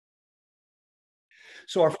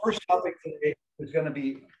So our first topic today is going to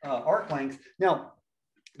be arc length. Now,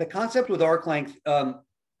 the concept with arc length,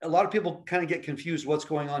 a lot of people kind of get confused what's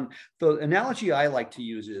going on. The analogy I like to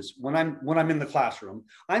use is when I'm in the classroom,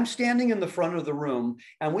 I'm standing in the front of the room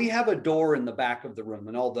and we have a door in the back of the room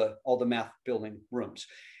and all the math building rooms.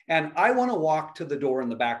 And I want to walk to the door in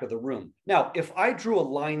the back of the room. Now, if I drew a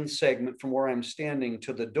line segment from where I'm standing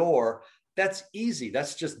to the door, that's easy.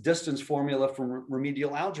 That's just distance formula from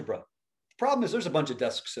remedial algebra. Problem is there's a bunch of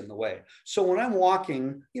desks in the way. So when I'm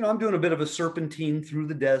walking, I'm doing a bit of a serpentine through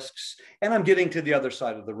the desks and I'm getting to the other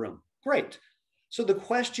side of the room. Great. So the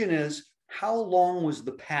question is, how long was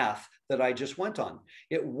the path that I just went on?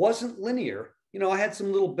 It wasn't linear. I had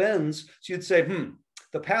some little bends. So you'd say,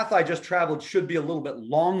 the path I just traveled should be a little bit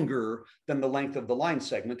longer than the length of the line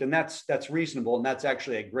segment. And that's reasonable. And that's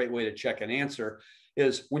actually a great way to check an answer.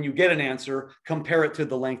 Is when you get an answer, compare it to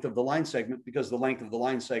the length of the line segment, because the length of the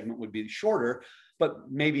line segment would be shorter, but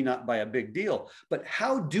maybe not by a big deal. But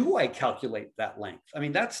how do I calculate that length? I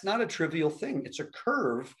mean, that's not a trivial thing. It's a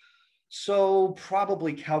curve. So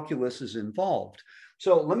probably calculus is involved.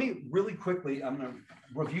 So let me really quickly, I'm going to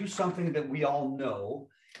review something that we all know,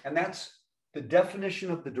 and that's the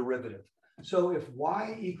definition of the derivative. So if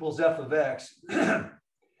y equals f of x,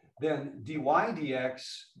 then dy dx,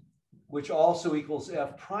 which also equals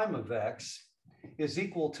f prime of x, is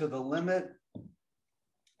equal to the limit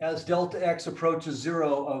as delta x approaches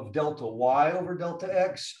 0 of delta y over delta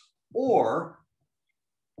x, or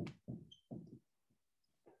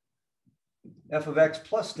f of x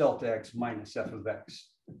plus delta x minus f of x.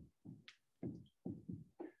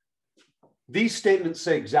 These statements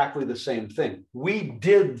say exactly the same thing. We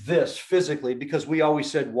did this physically because we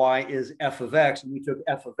always said y is f of x, and we took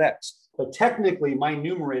f of x. But technically, my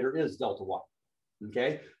numerator is delta y,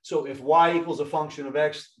 okay? So if y equals a function of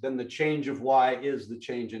x, then the change of y is the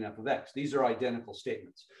change in f of x. These are identical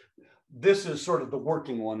statements. This is sort of the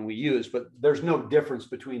working one we use, but there's no difference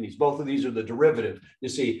between these. Both of these are the derivative. You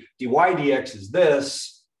see, dy dx is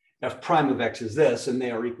this, f prime of x is this, and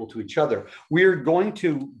they are equal to each other. We're going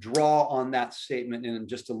to draw on that statement in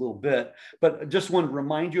just a little bit, but I just want to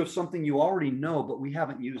remind you of something you already know, but we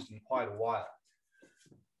haven't used in quite a while.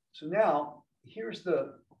 So now here's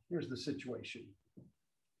the situation.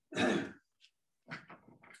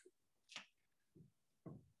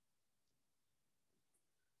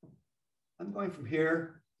 I'm going from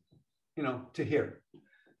here, to here.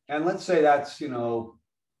 And let's say that's, x0,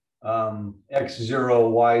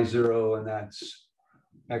 y0, and that's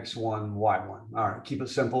x1, y1. All right, keep it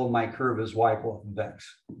simple. My curve is y equal to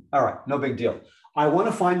x. All right, no big deal. I want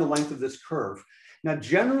to find the length of this curve. Now,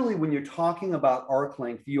 generally, when you're talking about arc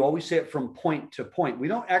length, you always say it from point to point. We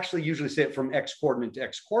don't actually usually say it from x coordinate to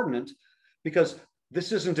x coordinate, because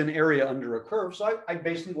this isn't an area under a curve. So I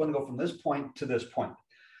basically want to go from this point to this point.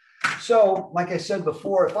 So like I said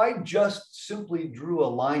before, if I just simply drew a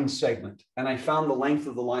line segment and I found the length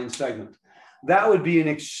of the line segment, that would be an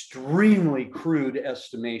extremely crude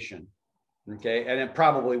estimation, okay? And it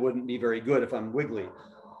probably wouldn't be very good if I'm wiggly.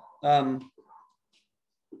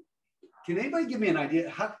 Can anybody give me an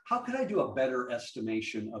idea? How could I do a better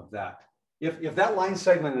estimation of that? If that line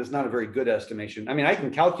segment is not a very good estimation, I mean, I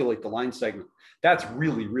can calculate the line segment. That's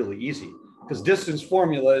really, really easy, because distance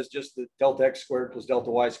formula is just the delta x squared plus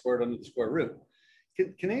delta y squared under the square root.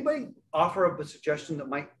 Can anybody offer up a suggestion that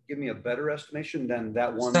might give me a better estimation than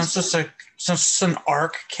that one? Since it's an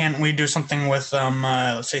arc, can't we do something with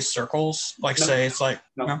let's say circles? Like No. say it's like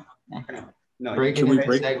no. Okay. No. Break it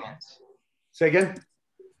into segments. Say again?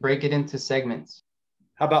 Break it into segments.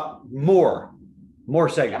 How about more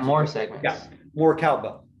segments? Yeah, more segments. Yeah, more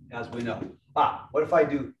cowbell, as we know. What if I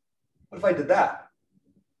did that?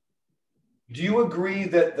 Do you agree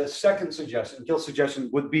that the second suggestion, Gil's suggestion,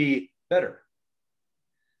 would be better?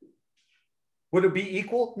 Would it be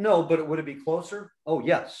equal? No, but would it be closer? Oh,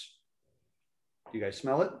 yes. Do you guys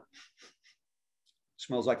smell it?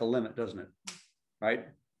 Smells like a limit, doesn't it? Right?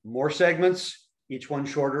 More segments, each one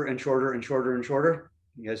shorter and shorter and shorter and shorter.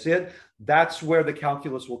 You guys see it? That's where the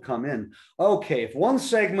calculus will come in. Okay, if one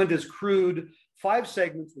segment is crude, 5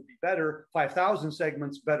 segments would be better. 5,000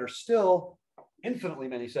 segments, better still. Infinitely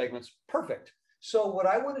many segments, perfect. So what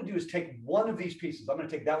I want to do is take one of these pieces. I'm going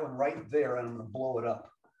to take that one right there and I'm going to blow it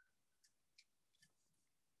up.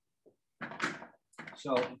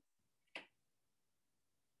 So,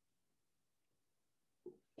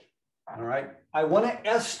 all right, I want to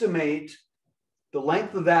estimate the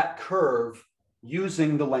length of that curve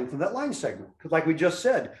using the length of that line segment. Because like we just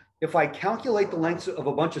said, if I calculate the lengths of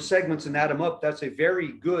a bunch of segments and add them up, that's a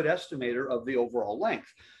very good estimator of the overall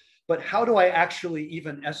length. But how do I actually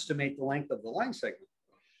even estimate the length of the line segment?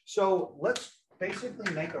 So let's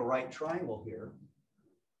basically make a right triangle here.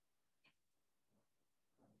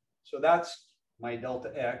 So that's my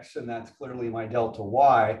delta x, and that's clearly my delta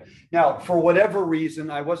y. Now, for whatever reason,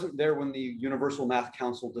 I wasn't there when the Universal Math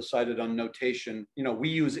Council decided on notation. You know, we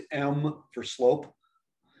use M for slope.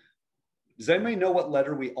 Does anybody know what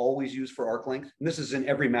letter we always use for arc length? And this is in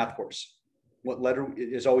every math course. What letter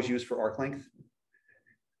is always used for arc length?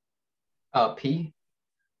 P.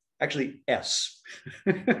 Actually, S.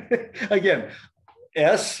 Again,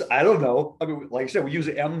 S, I don't know. I mean, like I said, we use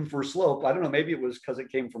M for slope. I don't know, maybe it was because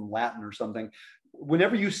it came from Latin or something.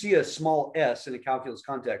 Whenever you see a small s in a calculus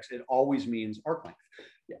context, it always means arc length.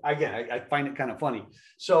 Again, I find it kind of funny.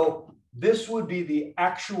 So this would be the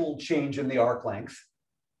actual change in the arc length.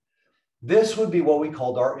 This would be what we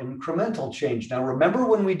called our incremental change. Now, remember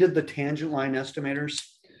when we did the tangent line estimators?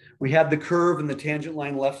 We had the curve and the tangent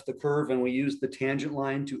line left the curve, and we used the tangent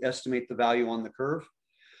line to estimate the value on the curve.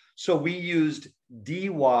 So we used dy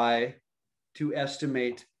to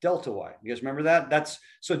estimate delta y. You guys remember that?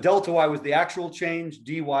 So delta y was the actual change,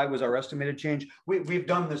 dy was our estimated change. We've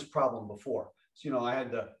done this problem before. So, you know, I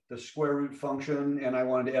had the square root function and I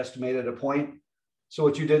wanted to estimate at a point. So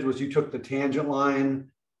what you did was you took the tangent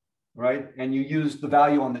line, right? And you used the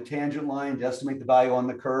value on the tangent line to estimate the value on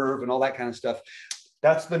the curve and all that kind of stuff.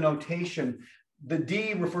 That's the notation. The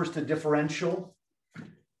d refers to differential.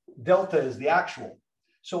 Delta is the actual.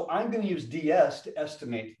 So I'm going to use ds to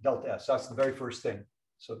estimate delta s. That's the very first thing.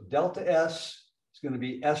 So delta s is going to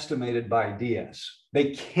be estimated by ds.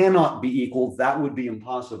 They cannot be equal. That would be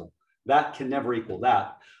impossible. That can never equal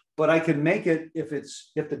that. But I can make it if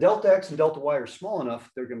the delta x and delta y are small enough,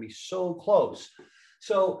 they're going to be so close.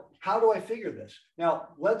 So how do I figure this? Now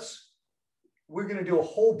we're going to do a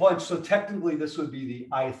whole bunch. So technically this would be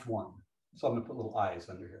the ith one. So I'm going to put little i's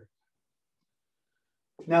under here.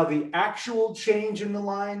 Now the actual change in the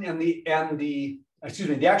line and the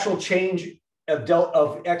actual change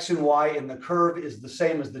of x and y in the curve is the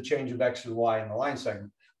same as the change of x and y in the line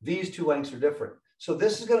segment. These two lengths are different. So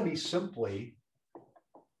this is going to be simply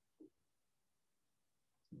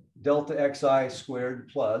delta xi squared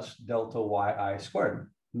plus delta yi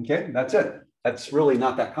squared. Okay, that's it. That's really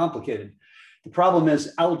not that complicated. The problem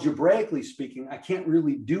is, algebraically speaking, I can't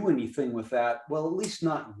really do anything with that. Well, at least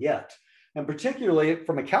not yet. And particularly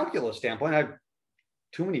from a calculus standpoint, I have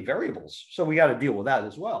too many variables. So we got to deal with that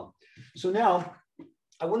as well. So now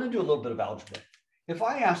I want to do a little bit of algebra. If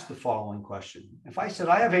I ask the following question, if I said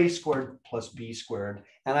I have a squared plus b squared,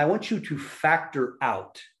 and I want you to factor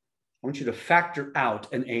out,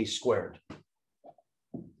 an a squared,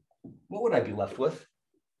 what would I be left with?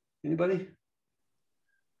 Anybody?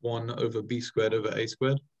 1 over b squared over a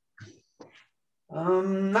squared?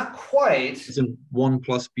 Not quite. It's in 1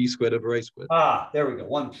 plus b squared over a squared. Ah, there we go.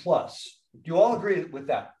 1 plus. Do you all agree with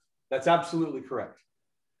that? That's absolutely correct.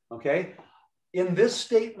 Okay. In this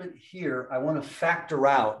statement here, I want to factor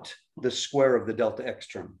out the square of the delta x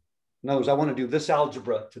term. In other words, I want to do this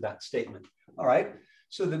algebra to that statement. All right.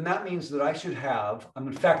 So then that means that I'm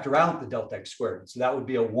going to factor out the delta x squared. So that would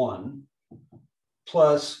be a 1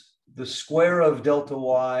 plus the square of delta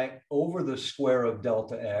y over the square of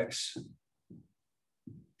delta x.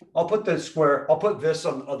 I'll put this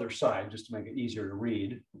on the other side just to make it easier to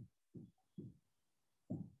read.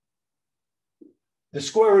 The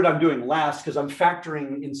square root I'm doing last because I'm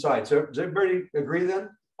factoring inside. So does everybody agree then?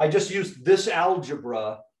 I just used this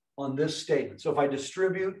algebra on this statement. So if I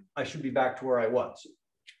distribute, I should be back to where I was.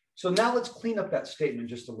 So now let's clean up that statement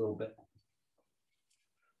just a little bit.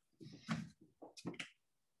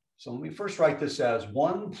 So let me first write this as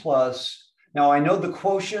 1 plus, now I know the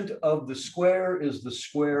quotient of the square is the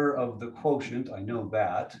square of the quotient. I know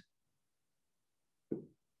that.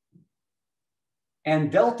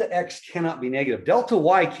 And delta x cannot be negative. Delta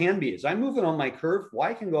y can be. As I'm moving on my curve,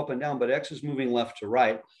 y can go up and down, but x is moving left to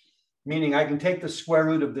right, meaning I can take the square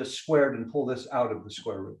root of this squared and pull this out of the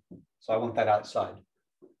square root. So I want that outside.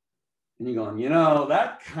 And you're going, you know,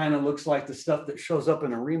 that kind of looks like the stuff that shows up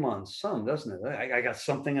in a Riemann sum, doesn't it? I got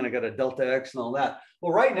something and I got a delta x and all that.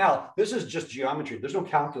 Well, right now, this is just geometry. There's no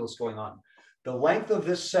calculus going on. The length of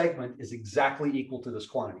this segment is exactly equal to this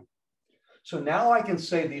quantity. So now I can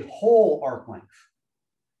say the whole arc length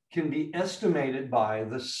can be estimated by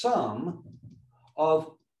the sum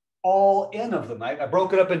of all n of them. I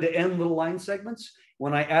broke it up into n little line segments.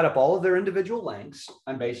 When I add up all of their individual lengths,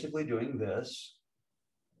 I'm basically doing this.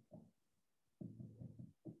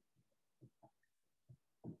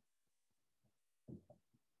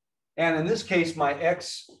 And in this case, my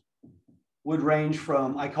x would range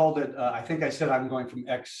from, I called it, I think I said I'm going from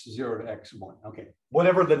x0 to x1. Okay,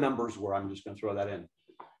 whatever the numbers were, I'm just going to throw that in.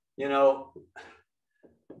 You know,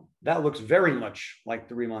 That looks very much like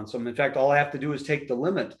the Riemann sum. In fact, all I have to do is take the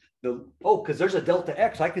limit. Because there's a delta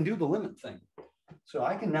x, I can do the limit thing. So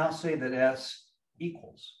I can now say that S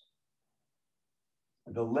equals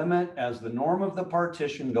the limit as the norm of the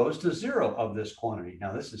partition goes to 0 of this quantity.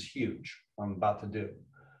 Now this is huge, what I'm about to do.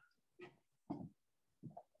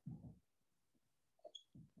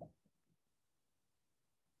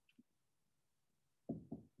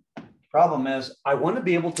 Problem is, I want to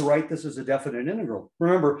be able to write this as a definite integral.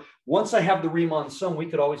 Remember, once I have the Riemann sum, we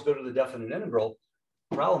could always go to the definite integral.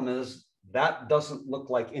 Problem is, that doesn't look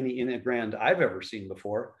like any integrand I've ever seen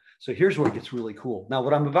before. So here's where it gets really cool. Now,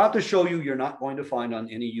 what I'm about to show you, you're not going to find on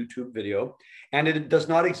any YouTube video, and it does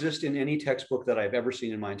not exist in any textbook that I've ever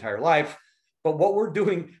seen in my entire life. But what we're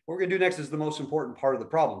going to do next is the most important part of the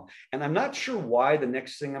problem. And I'm not sure why the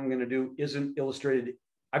next thing I'm going to do isn't illustrated.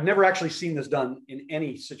 I've never actually seen this done in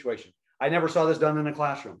any situation. I never saw this done in a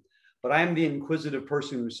classroom, but I am the inquisitive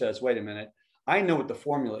person who says, wait a minute, I know what the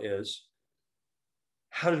formula is.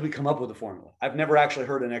 How did we come up with the formula? I've never actually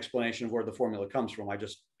heard an explanation of where the formula comes from.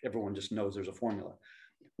 Everyone just knows there's a formula.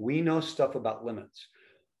 We know stuff about limits.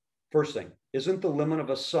 First thing, isn't the limit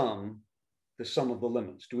of a sum the sum of the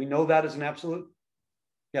limits? Do we know that as an absolute?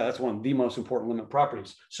 Yeah, that's one of the most important limit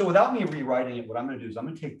properties. So without me rewriting it, what I'm going to do is I'm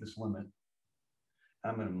going to take this limit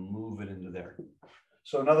and I'm going to move it into there.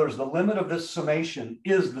 So in other words, the limit of this summation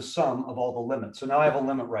is the sum of all the limits. So now I have a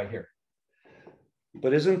limit right here.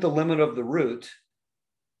 But isn't the limit of the root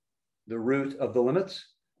of the limits?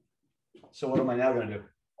 So what am I now going to do?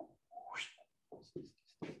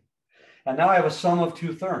 And now I have a sum of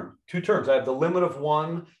two terms. I have the limit of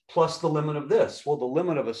 1 plus the limit of this. Well, the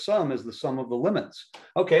limit of a sum is the sum of the limits.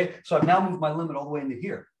 Okay, so I've now moved my limit all the way into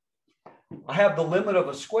here. I have the limit of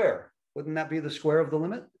a square. Wouldn't that be the square of the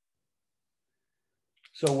limit?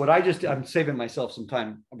 So what I'm saving myself some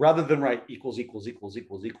time. Rather than write equals,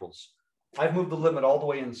 I've moved the limit all the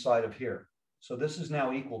way inside of here. So this is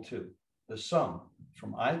now equal to the sum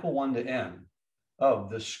from I equal 1 to n of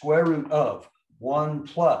the square root of 1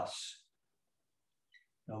 plus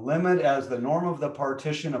the limit as the norm of the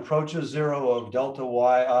partition approaches 0 of delta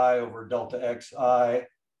yi over delta xi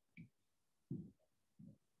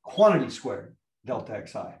quantity squared delta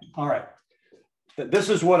xi. All right. This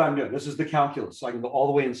is what I'm doing. This is the calculus. So I can go all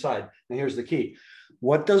the way inside. And here's the key.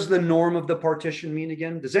 What does the norm of the partition mean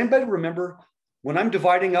again? Does anybody remember when I'm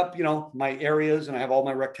dividing up, my areas and I have all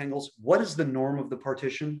my rectangles? What is the norm of the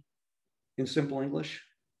partition in simple English?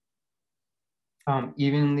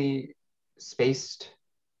 Evenly spaced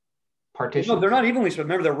partitions. No, they're not evenly spaced.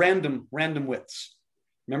 Remember, they're random widths.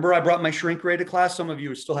 Remember, I brought my shrink ray to class. Some of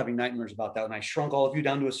you are still having nightmares about that. And I shrunk all of you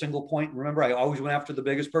down to a single point. Remember, I always went after the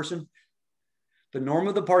biggest person. The norm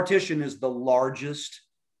of the partition is the largest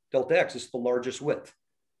delta x. It's the largest width.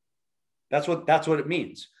 That's what it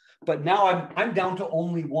means. But now I'm down to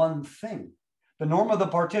only one thing. The norm of the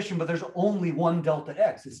partition, but there's only one delta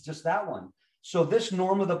x. It's just that one. So this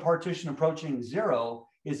norm of the partition approaching 0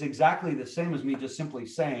 is exactly the same as me just simply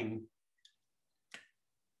saying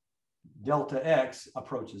delta x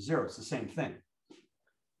approaches 0. It's the same thing.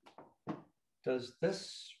 Does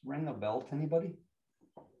this ring a bell to anybody?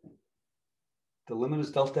 The limit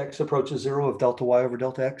as delta x approaches 0 of delta y over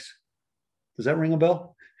delta x. Does that ring a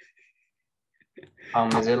bell?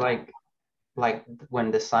 Is it like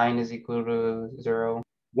when the sign is equal to 0?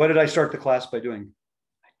 What did I start the class by doing?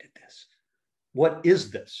 I did this. What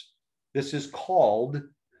is this? This is called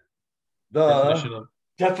the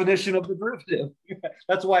definition of the derivative.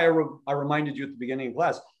 That's why I reminded you at the beginning of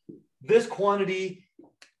class. This quantity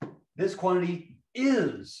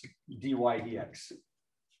is dy dx.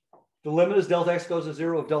 The limit as delta x goes to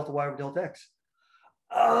 0 of delta y over delta x.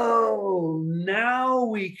 Oh, now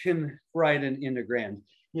we can write an integrand.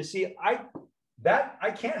 You see, I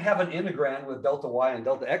can't have an integrand with delta y and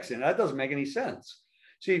delta x in it. That doesn't make any sense.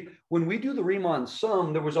 See, when we do the Riemann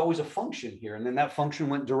sum, there was always a function here, and then that function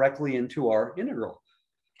went directly into our integral.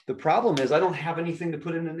 The problem is I don't have anything to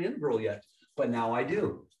put in an integral yet, but now I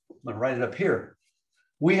do. I'm going to write it up here.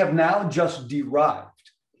 We have now just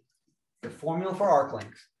derived the formula for arc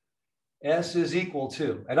length. S is equal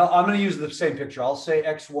to, and I'm going to use the same picture. I'll say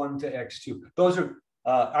x1 to x2. Those are,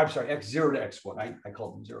 I'm sorry, x0 to x1. I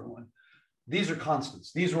called them 0 and 1. These are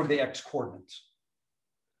constants. These were the x coordinates.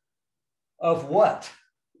 Of what?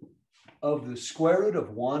 Of the square root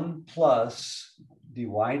of 1 plus dy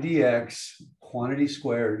dx quantity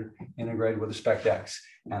squared integrated with respect to x.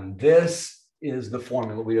 And this is the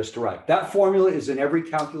formula we just derived. That formula is in every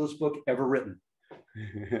calculus book ever written.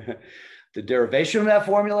 The derivation of that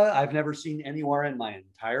formula, I've never seen anywhere in my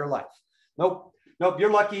entire life. Nope. You're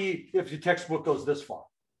lucky if your textbook goes this far.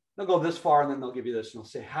 They'll go this far and then they'll give you this and they'll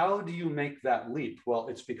say, how do you make that leap? Well,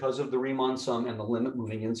 it's because of the Riemann sum and the limit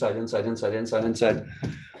moving inside, inside, inside, inside, inside.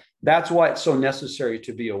 That's why it's so necessary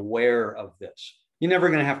to be aware of this. You're never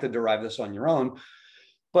going to have to derive this on your own,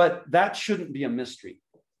 but that shouldn't be a mystery.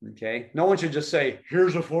 Okay. No one should just say,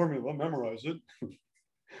 here's a formula, memorize it.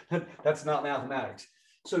 That's not mathematics.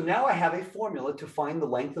 So now I have a formula to find the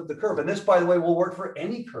length of the curve. And this, by the way, will work for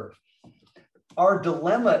any curve. Our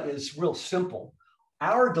dilemma is real simple.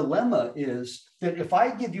 Our dilemma is that if I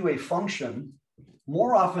give you a function,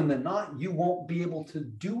 more often than not, you won't be able to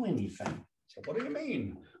do anything. So what do you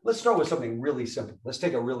mean? Let's start with something really simple. Let's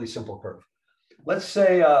take a really simple curve. Let's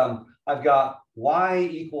say I've got y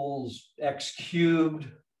equals x cubed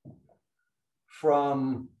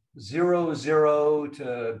from 0, 0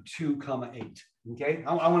 to 2, 8. Okay,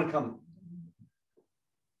 I want to come,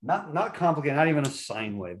 not complicated, not even a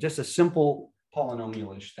sine wave, just a simple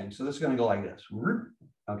polynomial-ish thing. So this is going to go like this.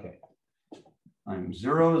 Okay, I'm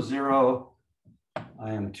 0, 0.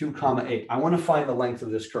 I am 2, 8. I want to find the length of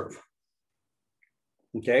this curve.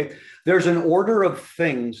 Okay, there's an order of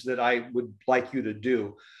things that I would like you to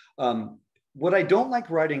do. What I don't like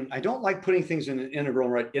writing, I don't like putting things in an integral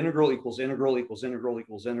and write integral equals integral equals integral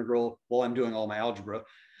equals integral while I'm doing all my algebra.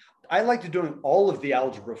 I like to do all of the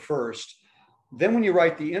algebra first. Then when you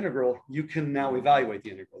write the integral, you can now evaluate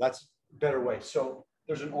the integral. That's a better way. So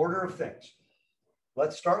there's an order of things.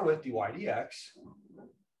 Let's start with dy dx.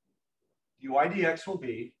 dy dx will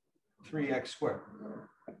be 3x squared.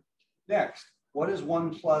 Next, what is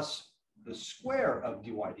 1 plus the square of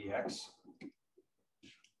dy dx?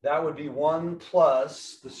 That would be 1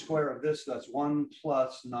 plus the square of this. That's 1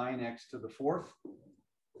 plus 9x to the 4th.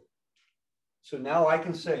 So now I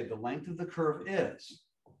can say the length of the curve is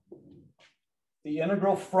the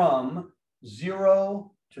integral from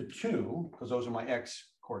 0 to 2, because those are my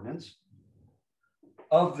x coordinates,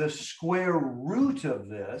 of the square root of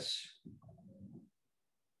this.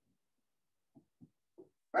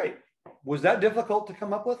 Right. Was that difficult to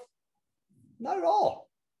come up with? Not at all.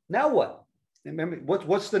 Now what? Remember,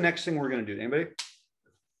 what's the next thing we're going to do? Anybody?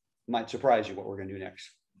 Might surprise you what we're going to do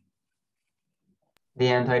next. The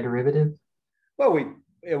antiderivative? Well,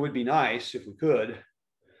 it would be nice if we could.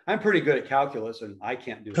 I'm pretty good at calculus and I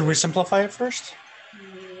can't do it. Could we simplify it first?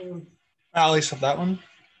 At least with that one.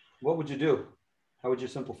 What would you do? How would you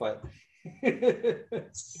simplify it?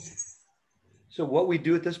 So what we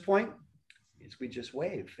do at this point is we just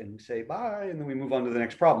wave and say bye, and then we move on to the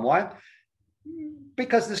next problem. Why?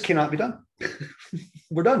 Because this cannot be done.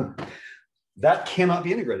 We're done. That cannot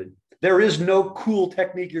be integrated. There is no cool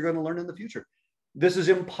technique you're going to learn in the future. This is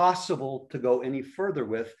impossible to go any further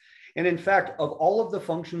with. And in fact, of all of the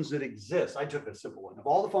functions that exist, I took a simple one. Of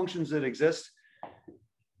all the functions that exist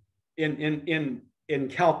in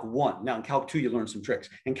Calc 1, now in Calc 2, you learn some tricks.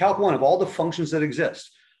 In Calc 1, of all the functions that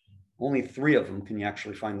exist, only 3 of them can you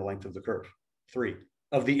actually find the length of the curve. 3.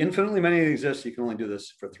 Of the infinitely many that exist, you can only do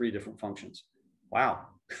this for 3 different functions. Wow.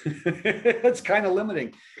 That's kind of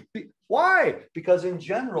limiting. Why? Because in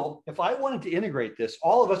general, if I wanted to integrate this,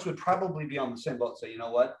 all of us would probably be on the same boat. Say, you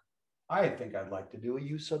know what? I think I'd like to do a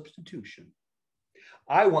u substitution.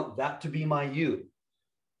 I want that to be my u.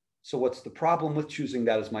 So what's the problem with choosing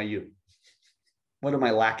that as my u? What am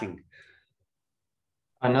I lacking?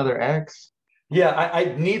 Another x? Yeah,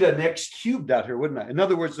 I'd need an x cubed out here, wouldn't I? In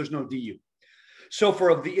other words, there's no du. So for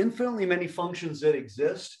of the infinitely many functions that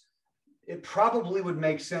exist, it probably would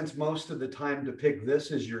make sense most of the time to pick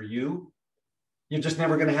this as your u. You're just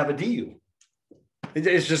never going to have a du.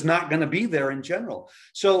 It's just not going to be there in general.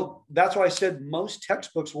 So that's why I said most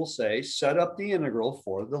textbooks will say, set up the integral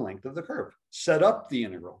for the length of the curve. Set up the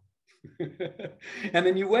integral. And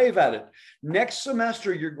then you wave at it. Next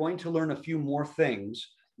semester, you're going to learn a few more things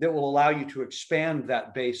that will allow you to expand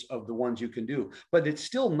that base of the ones you can do. But it's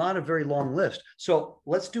still not a very long list. So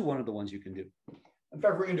let's do one of the ones you can do. In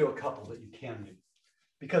fact, we're going to do a couple that you can do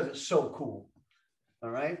because it's so cool. All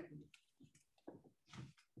right.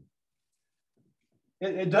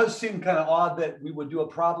 It does seem kind of odd that we would do a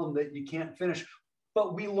problem that you can't finish,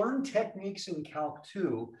 but we learn techniques in Calc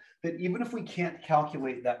 2 that even if we can't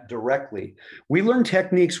calculate that directly, we learn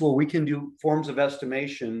techniques where we can do forms of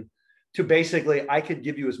estimation to basically, I could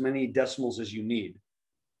give you as many decimals as you need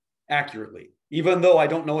accurately, even though I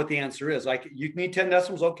don't know what the answer is. You need 10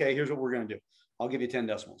 decimals. Okay, here's what we're going to do. I'll give you 10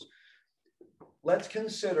 decimals. Let's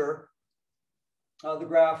consider the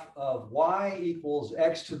graph of y equals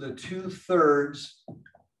x to the 2/3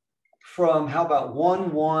 from, how about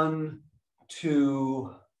 1, 1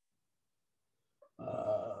 to,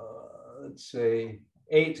 let's say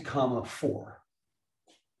 8, 4.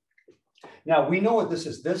 Now we know what this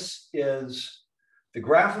is. This is The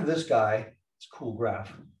graph of this guy, it's a cool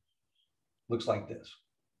graph, looks like this.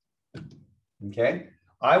 Okay,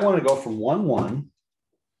 I want to go from 1, 1,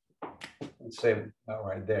 let's say about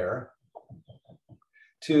right there,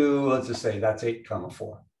 to, let's just say that's 8,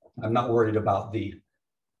 4. I'm not worried about the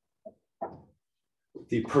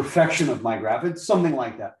perfection of my graph. It's something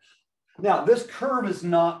like that. Now, this curve is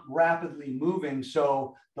not rapidly moving,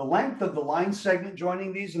 so the length of the line segment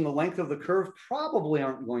joining these and the length of the curve probably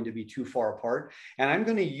aren't going to be too far apart. And I'm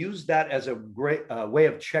going to use that as a great way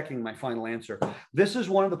of checking my final answer. This is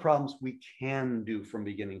one of the problems we can do from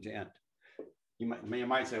beginning to end. You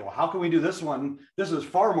might say, well, how can we do this one? This is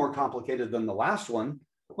far more complicated than the last one.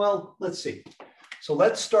 Well, let's see. So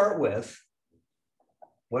let's start with,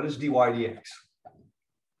 what is dy dx?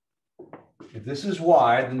 If this is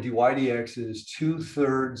y, then dy dx is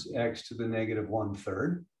 2/3 x to the negative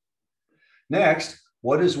 1/3. Next,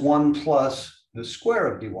 what is 1 plus the square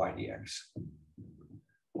of dy dx?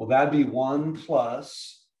 Well, that'd be 1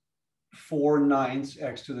 plus 4/9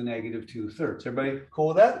 x to the negative 2/3. Everybody cool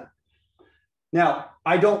with that? Now,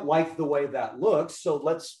 I don't like the way that looks, so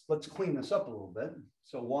let's clean this up a little bit.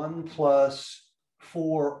 So 1 plus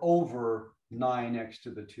 4/9x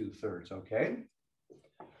to the 2/3, okay?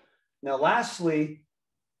 Now, lastly,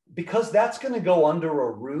 because that's going to go under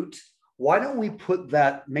a root, why don't we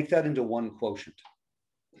make that into one quotient?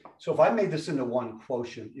 So if I made this into one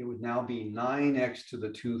quotient, it would now be 9x to the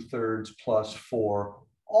 2/3 plus 4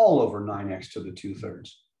 all over 9x to the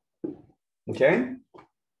 2/3. Okay?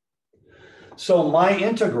 So my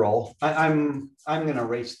integral, I'm going to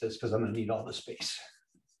erase this because I'm going to need all the space.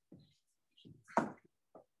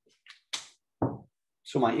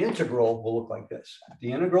 So my integral will look like this.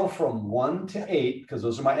 The integral from 1 to 8, because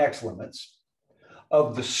those are my x limits,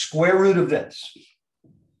 of the square root of this.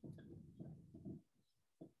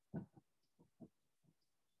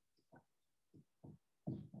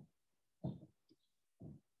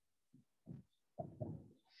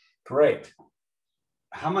 Great.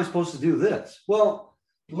 How am I supposed to do this? Well,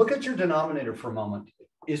 look at your denominator for a moment.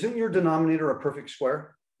 Isn't your denominator a perfect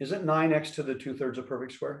square? Isn't 9x to the 2/3 a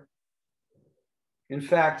perfect square? In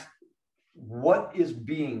fact, what is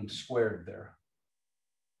being squared there?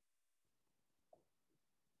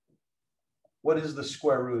 What is the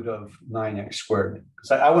square root of 9x squared?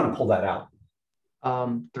 Because I want to pull that out.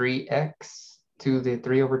 3x to the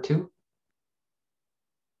 3/2.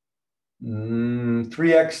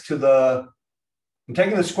 3x to the, I'm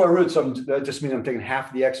taking the square root, so that just means I'm taking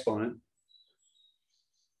half the exponent.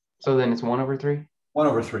 So then it's 1/3?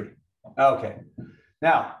 1/3. Okay.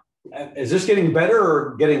 Now, is this getting better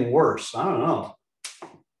or getting worse? I don't know.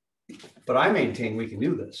 But I maintain we can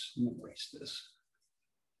do this. Let me erase this.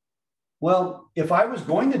 Well, if I was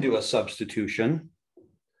going to do a substitution,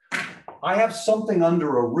 I have something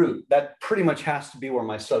under a root. That pretty much has to be where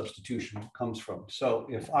my substitution comes from. So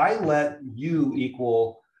if I let u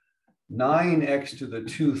equal 9x to the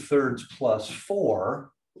 2/3 plus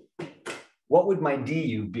 4, what would my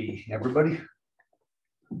du be, everybody?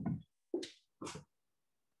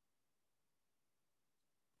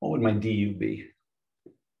 What would my du be?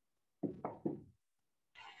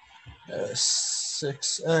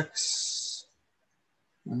 6x.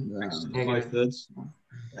 And then, 5/3.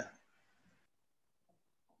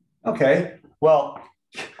 Okay, well,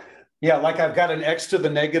 yeah, like I've got an x to the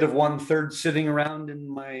negative 1/3 sitting around in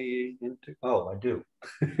my, oh, I do.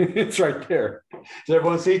 It's right there. Does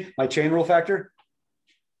everyone see my chain rule factor?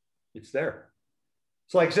 It's there.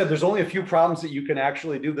 So like I said, there's only a few problems that you can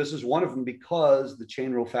actually do. This is one of them because the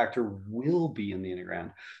chain rule factor will be in the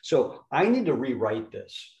integrand. So I need to rewrite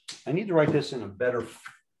this. I need to write this in a better,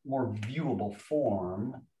 more viewable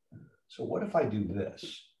form. So what if I do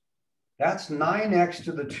this? That's 9x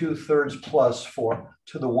to the 2/3 plus 4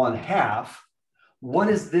 to the 1/2. What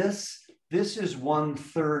is this? This is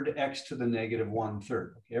 1/3 x to the negative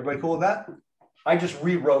 1/3. Okay, everybody cool with that? I just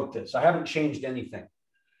rewrote this. I haven't changed anything.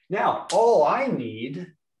 Now, all I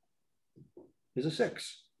need is a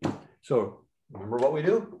 6. So remember what we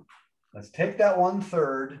do? Let's take that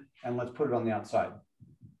 1/3 and let's put it on the outside.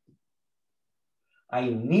 I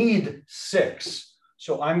need 6.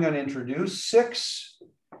 So I'm going to introduce 6.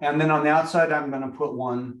 And then on the outside, I'm going to put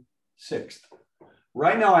 1/6.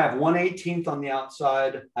 Right now, I have 1/18 on the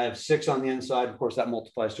outside. I have 6 on the inside. Of course, that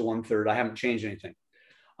multiplies to 1/3. I haven't changed anything.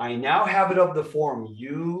 I now have it of the form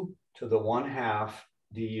u to the 1/2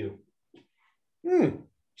 du.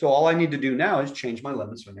 So all I need to do now is change my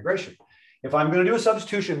limits of integration. If I'm going to do a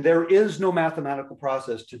substitution, there is no mathematical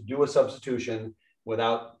process to do a substitution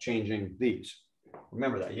without changing these.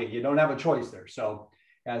 Remember that. You don't have a choice there. So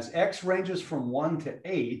as x ranges from 1 to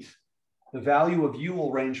 8, the value of u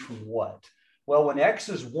will range from what? Well, when x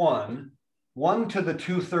is 1, 1 to the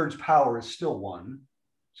 2/3 power is still 1.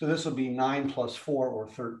 So this will be 9 plus 4 or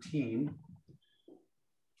 13.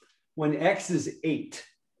 When x is 8,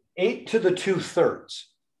 8 to the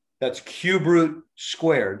 2/3, that's cube root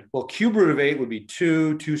squared. Well, cube root of 8 would be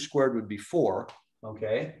 2, 2 squared would be 4,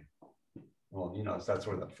 okay? Well, you know, that's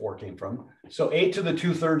where that 4 came from. So 8 to the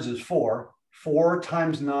 2/3 is 4. 4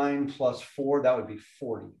 times 9 plus 4, that would be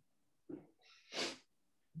 40.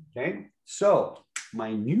 Okay, so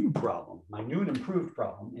my new problem, my new and improved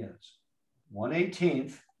problem is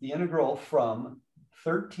 1/18 the integral from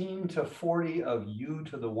 13 to 40 of u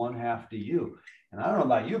to the 1/2 du. And I don't know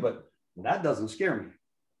about you, but that doesn't scare me.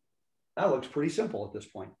 That looks pretty simple at this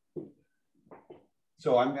point.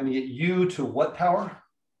 So I'm going to get u to what power?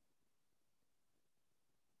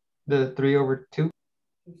 The 3/2.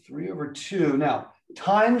 3/2. Now,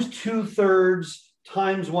 times 2/3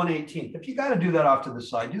 times 1/18. If you got to do that off to the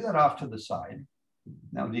side, do that off to the side.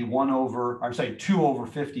 That would be 2 over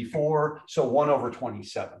 54, so 1 over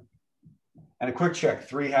 27. And a quick check,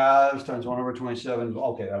 3/2 times 1 over 27.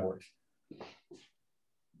 Okay, that works.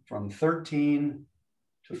 From 13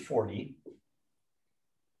 to 40.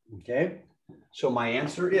 Okay, so my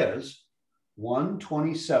answer is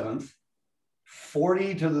 1/27,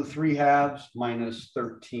 40 to the 3/2 minus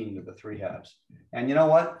 13 to the 3/2. And you know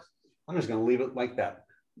what? I'm just going to leave it like that,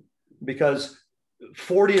 because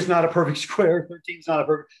 40 is not a perfect square. 13 is not a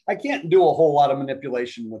perfect. I can't do a whole lot of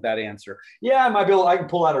manipulation with that answer. Yeah, I might be able. I can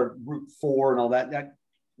pull out a root 4 and all that.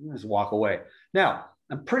 Just walk away. Now,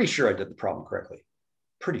 I'm pretty sure I did the problem correctly.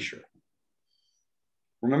 Pretty sure.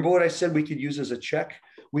 Remember what I said we could use as a check?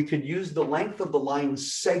 We could use the length of the line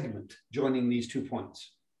segment joining these 2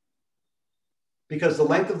 points, because the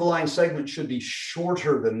length of the line segment should be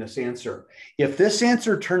shorter than this answer. If this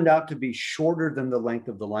answer turned out to be shorter than the length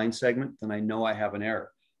of the line segment, then I know I have an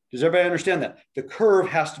error. Does everybody understand that? The curve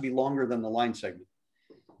has to be longer than the line segment.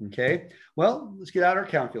 Okay, well, let's get out our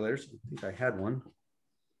calculators. I think I had one.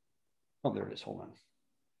 Oh, there it is, hold on.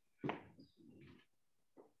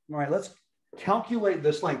 All right, let's calculate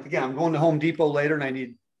this length. Again, I'm going to Home Depot later and I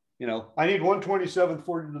need 1/27,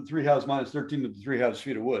 40 to the 3/2 minus 13 to the 3/2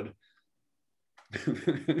 feet of wood.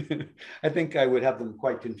 I think I would have them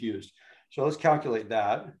quite confused. So let's calculate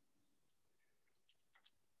that.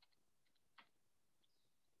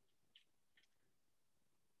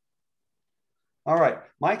 All right,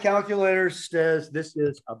 my calculator says this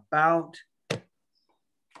is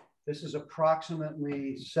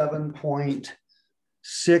approximately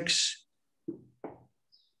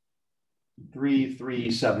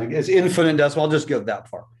 7.6337. It's infinite decimal. I'll just go that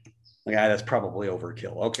far. Yeah, that's probably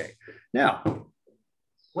overkill. Okay, now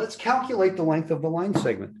let's calculate the length of the line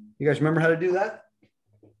segment. You guys remember how to do that?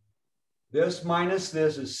 This minus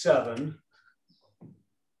this is 7.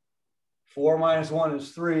 4 minus 1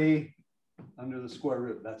 is 3 under the square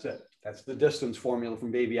root. That's it. That's the distance formula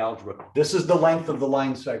from baby algebra. This is the length of the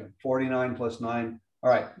line segment, 49 plus 9. All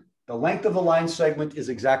right, the length of the line segment is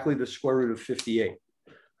exactly the square root of 58.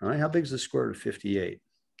 All right, how big is the square root of 58?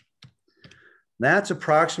 That's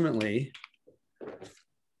approximately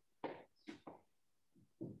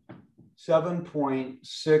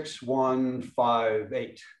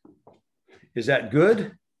 7.6158. Is that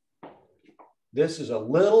good? This is a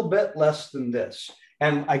little bit less than this.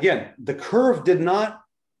 And again, the curve did not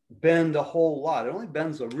bend a whole lot. It only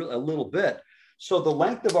bends a little bit. So the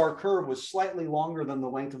length of our curve was slightly longer than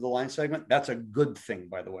the length of the line segment. That's a good thing,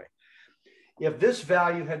 by the way. If this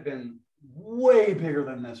value had been way bigger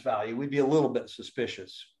than this value, we'd be a little bit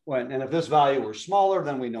suspicious. And if this value were smaller,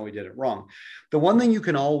 then we know we did it wrong. The one thing you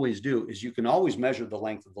can always do is you can always measure the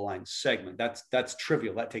length of the line segment. That's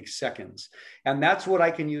trivial. That takes seconds. And that's what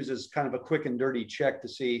I can use as kind of a quick and dirty check to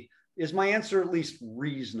see, is my answer at least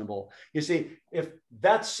reasonable? You see, if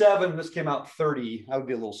that's 7, this came out 30, I would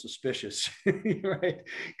be a little suspicious, right?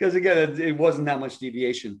 Because again, it wasn't that much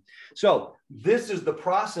deviation. So this is the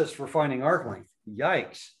process for finding arc length.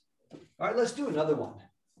 Yikes. All right, let's do another one.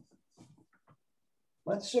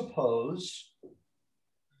 Let's suppose,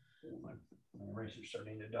 my eraser's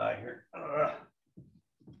starting to die here.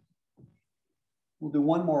 We'll do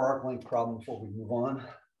one more arc length problem before we move on.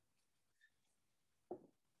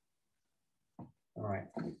 All right,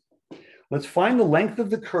 let's find the length of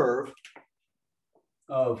the curve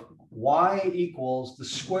of y equals the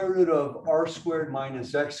square root of r squared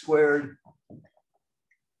minus x squared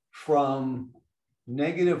from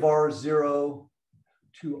negative r0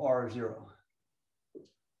 to r0.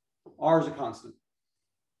 R is a constant.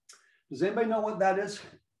 Does anybody know what that is?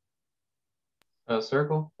 A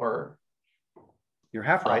circle or You're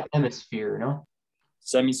half right. hemisphere, no?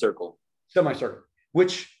 Semicircle. Semicircle.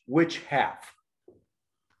 Which half?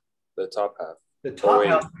 the top half. The top wait.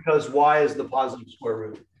 half, because y is the positive square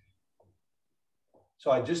root.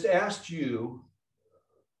 So I just asked you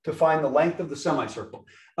to find the length of the semicircle.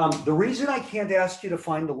 The reason I can't ask you to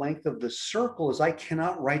find the length of the circle is I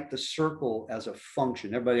cannot write the circle as a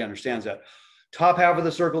function. Everybody understands that. Top half of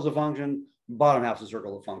the circle is a function, bottom half of the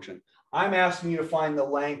circle is a function. I'm asking you to find the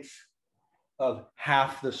length of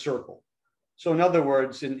half the circle. So in other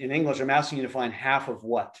words, in English, I'm asking you to find half of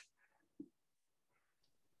what?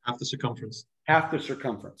 Half the circumference. Half the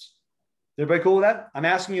circumference. Is everybody cool with that? I'm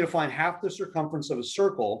asking you to find half the circumference of a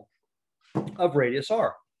circle of radius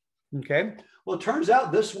r. Okay. Well, it turns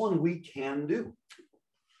out this one we can do.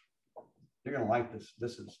 You're going to like this.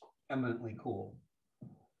 This is eminently cool.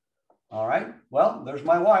 All right. Well, there's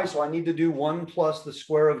my y. So I need to do 1 plus the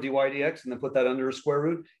square of dy dx and then put that under a square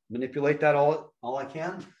root, manipulate that all I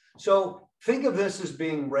can. So think of this as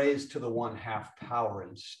being raised to the 1/2 power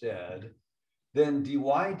instead. Then dy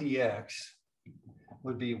dx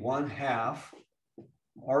would be 1/2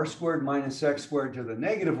 r squared minus x squared to the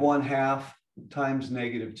negative 1/2 times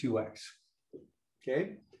negative 2x.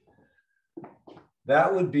 Okay.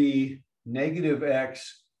 That would be negative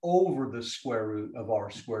x over the square root of r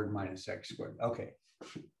squared minus x squared. Okay.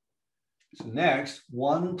 So next,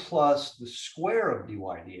 1 plus the square of dy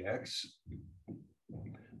dx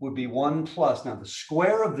would be 1 plus. Now the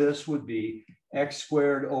square of this would be x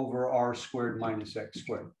squared over r squared minus x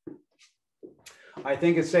squared. I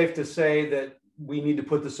think it's safe to say that we need to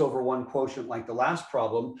put this over one quotient like the last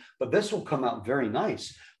problem, but this will come out very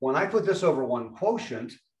nice. When I put this over one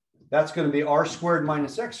quotient, that's going to be r squared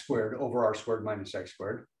minus x squared over r squared minus x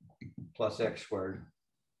squared plus x squared.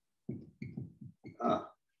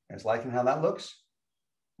 Guys liking how that looks?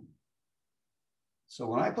 So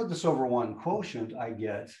when I put this over one quotient, I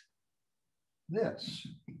get this.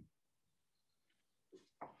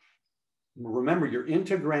 Remember, your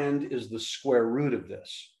integrand is the square root of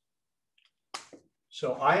this.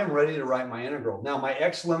 So I am ready to write my integral. Now my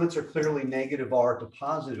x limits are clearly negative r to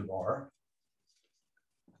positive r.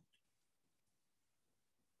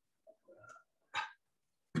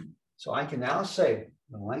 So I can now say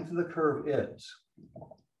the length of the curve is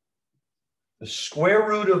the square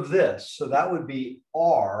root of this. So that would be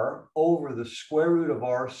r over the square root of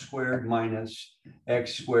r squared minus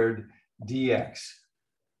x squared dx.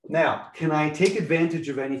 Now, can I take advantage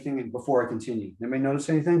of anything before I continue? Anybody notice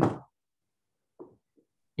anything?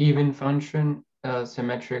 Even function,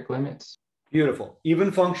 symmetric limits. Beautiful.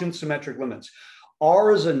 Even function, symmetric limits.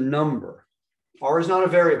 R is a number. R is not a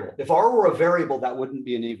variable. If R were a variable, that wouldn't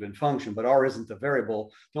be an even function, but R isn't a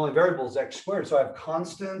variable. The only variable is x squared. So I have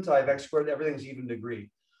constant, I have x squared, everything's even degree.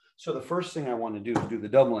 So the first thing I want to do is do the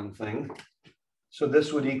doubling thing. So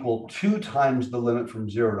this would equal 2 times the limit from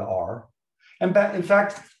 0 to R. And in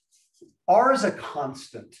fact, R is a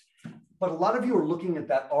constant, but a lot of you are looking at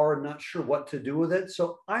that R and not sure what to do with it.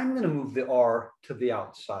 So I'm going to move the R to the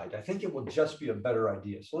outside. I think it will just be a better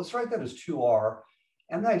idea. So let's write that as 2R,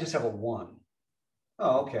 and then I just have a 1.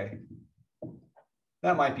 Oh, okay.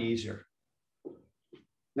 That might be easier.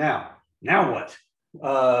 Now what?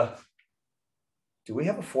 Do we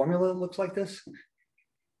have a formula that looks like this?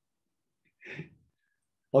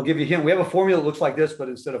 I'll give you a hint. We have a formula that looks like this, but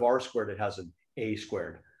instead of R squared, it has an A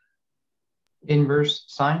squared. Inverse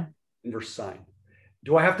sine? Inverse sine.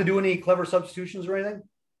 Do I have to do any clever substitutions or anything?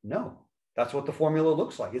 No. That's what the formula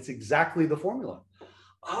looks like. It's exactly the formula.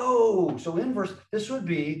 Oh, so inverse, this would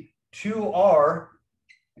be 2R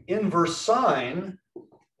inverse sine.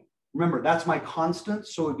 Remember, that's my constant,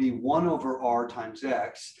 so it would be 1 over R times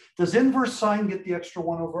X. Does inverse sine get the extra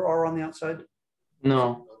 1 over R on the outside?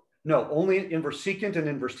 No. No, only inverse secant and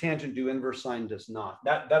inverse tangent do. Inverse sine does not.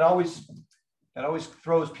 That always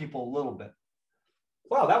throws people a little bit.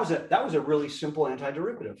 Wow, that was a really simple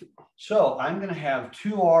antiderivative. So I'm going to have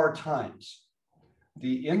 2R times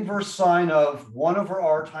the inverse sine of 1 over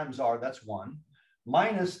R times R, that's 1,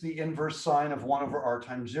 minus the inverse sine of 1 over R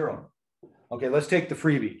times 0. Okay, let's take the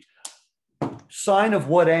freebie. Sine of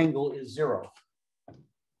what angle is 0?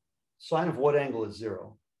 Sine of what angle is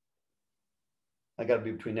 0? I got to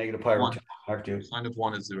be between negative pi over 2. Sine of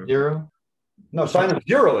 1 is 0. 0? No, sine of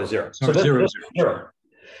 0 is 0. Sorry, So this 0 is 0.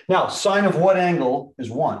 Now, sine of what angle is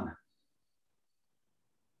 1?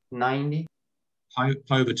 90? Pi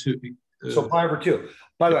over 2. So pi over 2.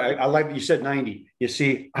 By the way, I like that you said 90. You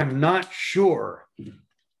see, I'm not sure.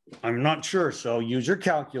 So use your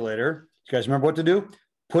calculator. You guys remember what to do?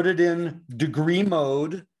 Put it in degree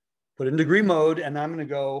mode. And I'm going to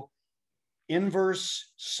go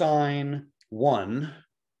inverse sine 1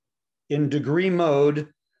 in degree mode.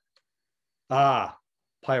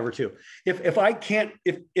 pi over 2. If I can't,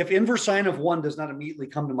 if inverse sine of 1 does not immediately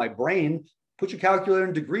come to my brain, put your calculator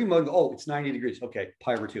in degree mode. Oh, it's 90 degrees. Okay,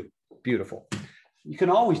 pi over 2. Beautiful. You can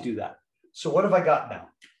always do that. So what have I got now?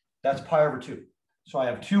 That's pi over 2. So I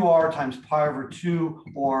have 2r times pi over 2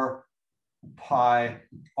 or pi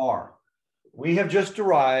r. We have just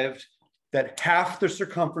derived that half the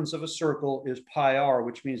circumference of a circle is pi r,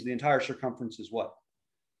 which means the entire circumference is what?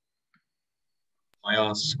 Pi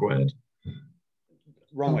r squared.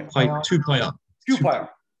 Wrong way. Pi, 2 pi r. 2 pi r.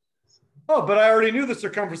 Oh, but I already knew the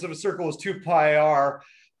circumference of a circle is 2 pi r.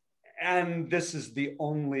 And this is the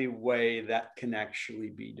only way that can actually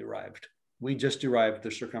be derived. We just derived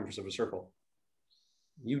the circumference of a circle.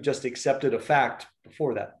 You just accepted a fact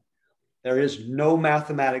before that. There is no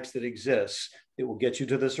mathematics that exists that will get you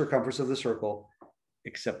to the circumference of the circle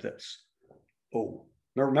except this. Oh,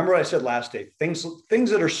 now remember what I said last day, things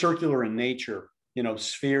that are circular in nature, you know,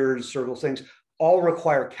 spheres, circles, things, all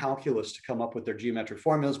require calculus to come up with their geometric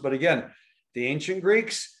formulas. But again, the ancient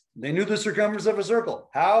Greeks, they knew the circumference of a circle.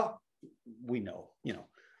 How? We know, you know,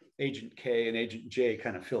 Agent K and Agent J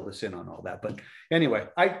kind of fill this in on all that. But anyway,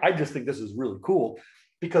 I just think this is really cool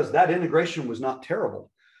because that integration was not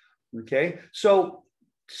terrible. Okay, so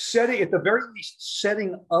setting, at the very least,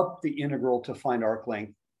 setting up the integral to find arc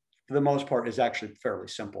length, for the most part, is actually fairly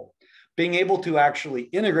simple. Being able to actually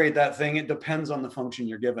integrate that thing, it depends on the function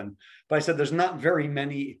you're given. But I said there's not very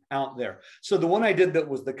many out there. So the one I did that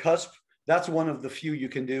was the cusp, that's one of the few you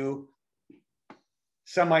can do.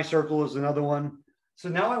 Semicircle is another one. So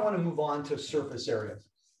now I want to move on to surface area,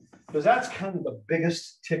 because that's kind of the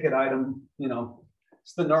biggest ticket item. You know,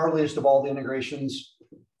 it's the gnarliest of all the integrations.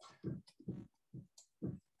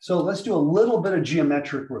 So let's do a little bit of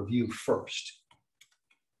geometric review first.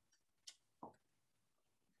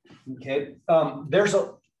 Okay, there's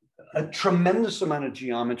a tremendous amount of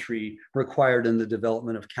geometry required in the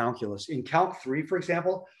development of calculus. In Calc 3, for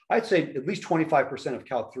example, I'd say at least 25% of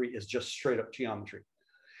Calc 3 is just straight up geometry,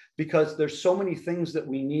 because there's so many things that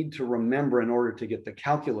we need to remember in order to get the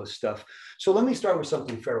calculus stuff. So let me start with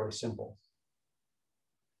something fairly simple.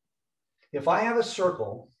 If I have a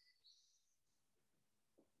circle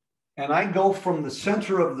and I go from the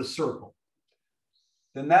center of the circle,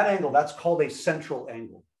 then that angle, that's called a central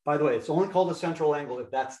angle. By the way, it's only called a central angle if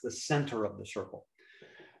that's the center of the circle.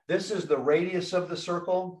 This is the radius of the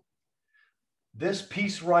circle. This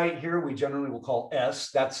piece right here, we generally will call S.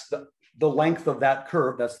 That's the length of that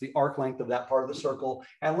curve. That's the arc length of that part of the circle.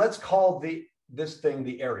 And let's call this thing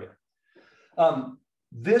the area.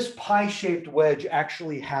 This pie-shaped wedge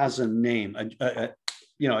actually has a name.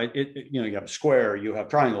 You know, you have a square, you have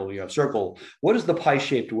triangle, you have circle. What is the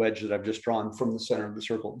pie-shaped wedge that I've just drawn from the center of the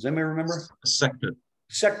circle? Does anybody remember? A sector.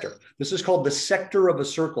 Sector. This is called the sector of a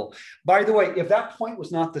circle. By the way, if that point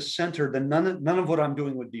was not the center, then none of what I'm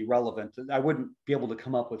doing would be relevant. I wouldn't be able to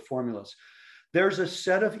come up with formulas. There's a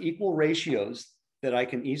set of equal ratios that I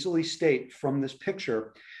can easily state from this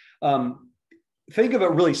picture. Think of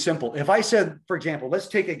it really simple. If I said, for example, let's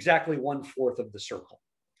take exactly 1/4 of the circle,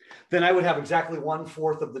 then I would have exactly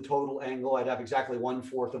 1/4 of the total angle. I'd have exactly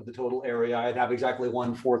 1/4 of the total area. I'd have exactly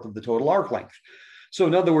 1/4 of the total arc length. So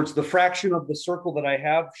in other words, the fraction of the circle that I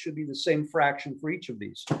have should be the same fraction for each of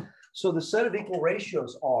these. So the set of equal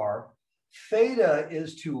ratios are theta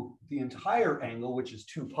is to the entire angle, which is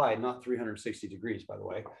 2 pi, not 360 degrees, by the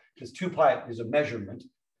way, because 2 pi is a measurement,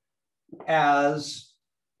 as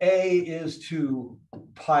A is to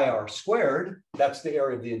pi r squared, that's the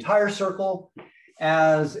area of the entire circle,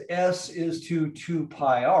 as S is to 2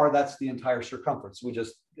 pi r, that's the entire circumference. We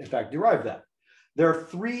just, in fact, derived that. There are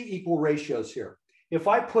 3 equal ratios here. If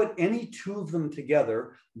I put any 2 of them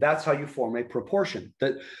together, that's how you form a proportion.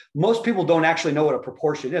 That most people don't actually know what a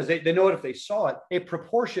proportion is. They know it if they saw it. A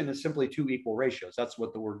proportion is simply 2 equal ratios. That's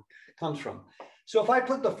what the word comes from. So if I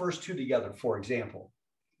put the first 2 together, for example,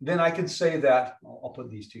 then I can say that, I'll put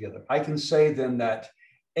these together. I can say then that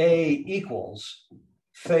A equals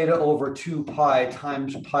theta over 2 pi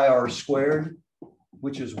times pi r squared,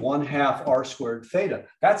 which is 1/2 r squared theta.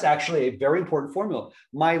 That's actually a very important formula.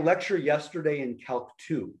 My lecture yesterday in Calc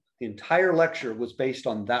 2, the entire lecture was based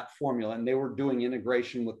on that formula, and they were doing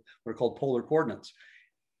integration with what are called polar coordinates.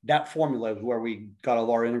 That formula is where we got all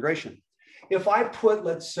our integration. If I put,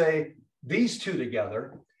 let's say, these 2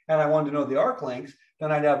 together, and I wanted to know the arc length,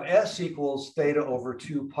 then I'd have S equals theta over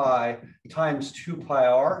 2 pi times 2 pi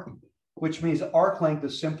r, which means arc length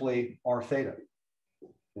is simply r theta.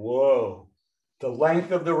 Whoa. The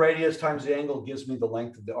length of the radius times the angle gives me the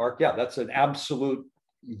length of the arc. Yeah, that's an absolute,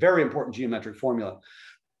 very important geometric formula.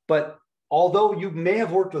 But although you may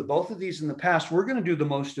have worked with both of these in the past, we're going to do the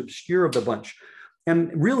most obscure of the bunch.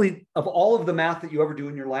 And really, of all of the math that you ever do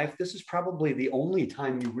in your life, this is probably the only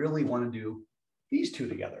time you really want to do these two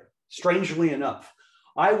together. Strangely enough,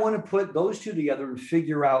 I want to put those two together and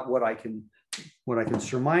figure out what I can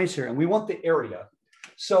surmise here. And we want the area.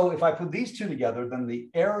 So if I put these two together, then the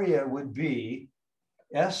area would be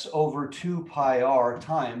S over 2 pi r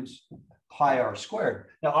times pi r squared.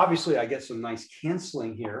 Now, obviously, I get some nice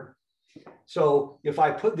canceling here. So if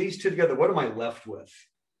I put these two together, what am I left with?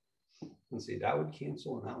 Let's see, that would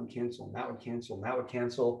cancel, and that would cancel, and that would cancel, and that would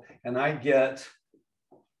cancel. And I get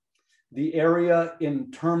the area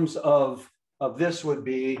in terms of this would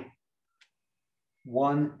be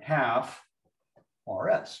 1/2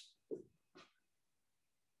 RS.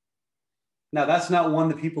 Now, that's not one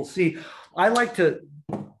that people see. I like to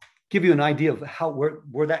give you an idea of how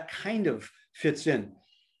where that kind of fits in.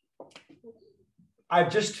 I've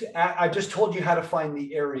just told you how to find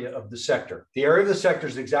the area of the sector. The area of the sector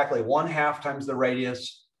is exactly 1/2 times the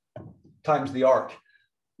radius times the arc.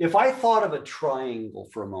 If I thought of a triangle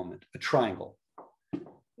for a moment, a triangle,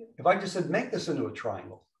 if I just said, make this into a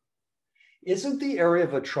triangle, isn't the area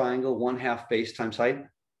of a triangle 1/2 base times height?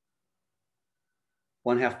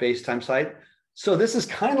 1/2 base times height. So this is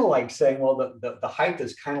kind of like saying, well, the height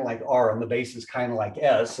is kind of like R and the base is kind of like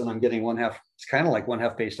S, and I'm getting 1/2, it's kind of like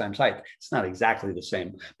 1/2 base times height. It's not exactly the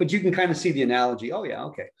same, but you can kind of see the analogy. Oh yeah,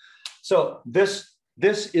 okay. So this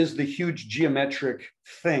is the huge geometric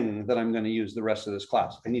thing that I'm going to use the rest of this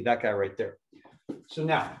class. I need that guy right there. So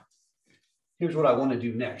now, here's what I want to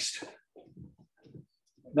do next.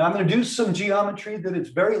 Now I'm going to do some geometry that it's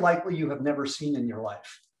very likely you have never seen in your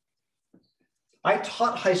life. I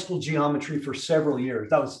taught high school geometry for several years.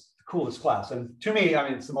 That was the coolest class. And to me, I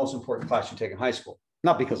mean, it's the most important class you take in high school.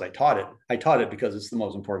 Not because I taught it. I taught it because it's the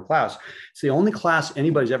most important class. It's the only class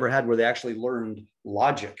anybody's ever had where they actually learned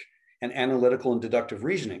logic and analytical and deductive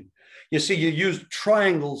reasoning. You see, you used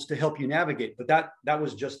triangles to help you navigate, but that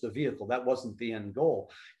was just the vehicle. That wasn't the end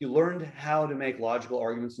goal. You learned how to make logical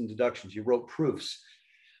arguments and deductions. You wrote proofs.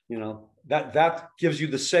 You know, that gives you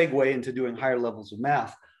the segue into doing higher levels of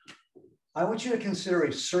math. I want you to consider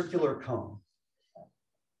a circular cone.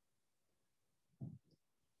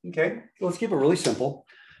 Okay, let's keep it really simple.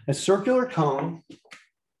 A circular cone,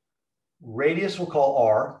 radius we'll call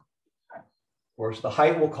R, or the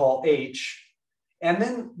height we'll call H. And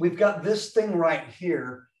then we've got this thing right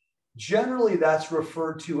here. Generally, that's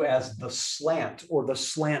referred to as the slant or the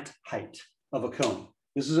slant height of a cone.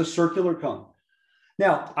 This is a circular cone.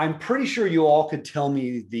 Now, I'm pretty sure you all could tell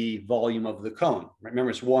me the volume of the cone. Remember,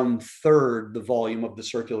 it's 1/3 the volume of the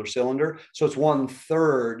circular cylinder. So it's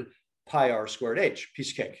 1/3 pi r squared H, piece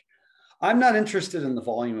of cake. I'm not interested in the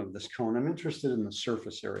volume of this cone. I'm interested in the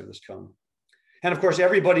surface area of this cone. And of course,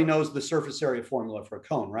 everybody knows the surface area formula for a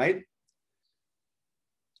cone, right?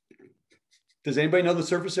 Does anybody know the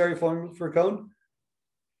surface area formula for a cone?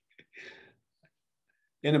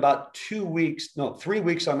 In about 3 weeks,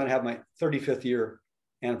 I'm going to have my 35th year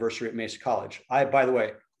anniversary at Mesa College. By the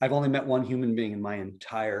way, I've only met one human being in my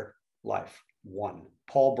entire life. One.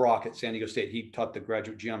 Paul Brock at San Diego State. He taught the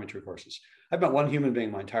graduate geometry courses. I've met one human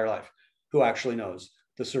being my entire life who actually knows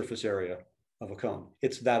the surface area of a cone.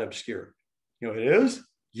 It's that obscure. You know what it is?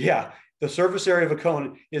 Yeah. The surface area of a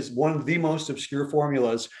cone is one of the most obscure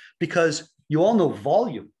formulas because you all know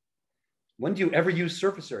volume. When do you ever use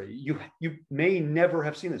surface area? You may never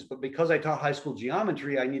have seen this, but because I taught high school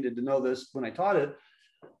geometry, I needed to know this when I taught it.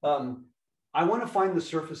 I want to find the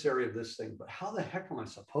surface area of this thing, but how the heck am I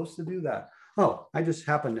supposed to do that? Oh, I just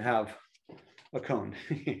happen to have a cone.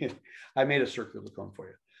 I made a circular cone for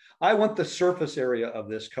you. I want the surface area of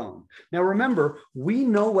this cone. Now remember, we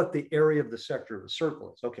know what the area of the sector of a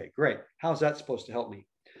circle is. Okay, great. How's that supposed to help me?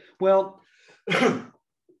 Well,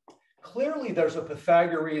 clearly there's a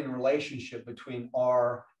Pythagorean relationship between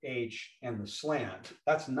R, H, and the slant.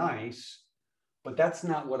 That's nice, but that's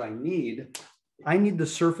not what I need. I need the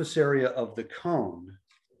surface area of the cone.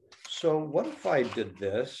 So what if I did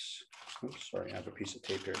this? Oops, sorry, I have a piece of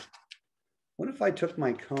tape here. What if I took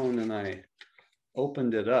my cone and I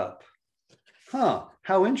opened it up? Huh,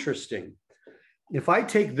 how interesting. If I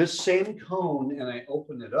take this same cone and I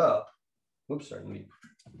open it up, whoops, sorry,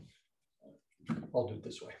 I'll do it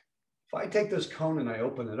this way. If I take this cone and I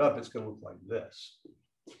open it up, it's going to look like this.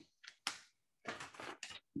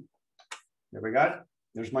 There we got it.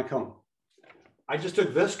 There's my cone. I just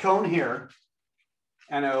took this cone here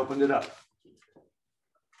and I opened it up.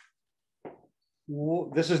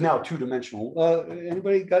 Well, this is now two-dimensional.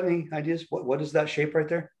 Anybody got any ideas? What is that shape right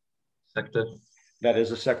there? Sector. That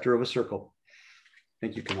is a sector of a circle. I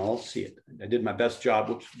think you can all see it. I did my best job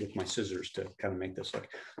with my scissors to kind of make this look.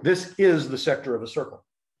 This is the sector of a circle.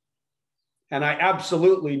 And I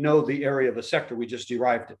absolutely know the area of a sector. We just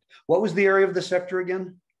derived it. What was the area of the sector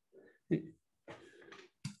again?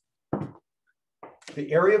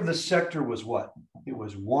 The area of the sector was what? It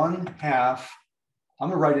was 1/2. I'm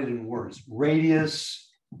going to write it in words. Radius,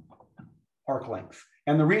 arc length.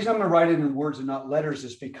 And the reason I'm going to write it in words and not letters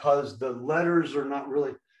is because the letters are not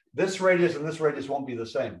really, this radius and this radius won't be the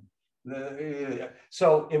same.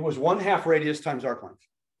 So it was 1/2 radius times arc length.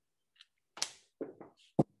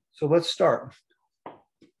 So let's start.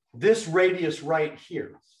 This radius right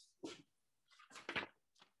here.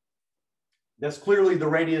 That's clearly the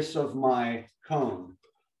radius of my cone.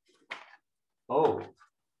 Oh,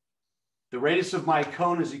 the radius of my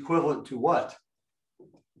cone is equivalent to what?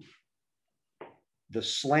 The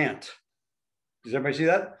slant. Does everybody see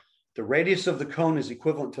that? The radius of the cone is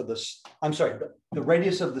equivalent to the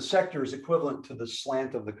radius of the sector is equivalent to the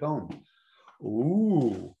slant of the cone.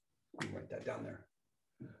 Ooh, let me write that down there.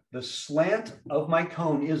 The slant of my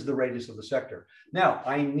cone is the radius of the sector. Now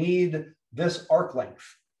I need this arc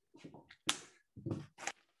length.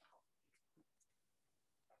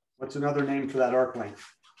 What's another name for that arc length?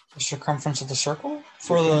 The circumference of the circle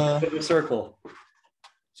for the circle.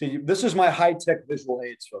 See, this is my high-tech visual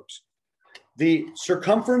aids, folks. The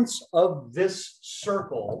circumference of this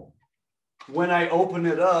circle, when I open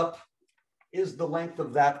it up, is the length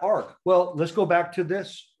of that arc. Well, let's go back to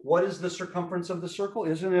this. What is the circumference of the circle?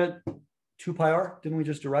 Isn't it 2 pi r? Didn't we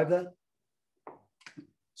just derive that?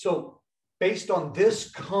 So based on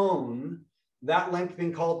this cone, that length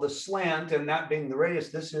being called the slant and that being the radius,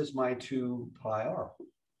 this is my 2 pi r.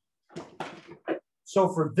 So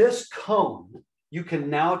for this cone, you can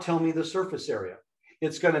now tell me the surface area.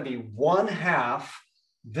 It's going to be 1/2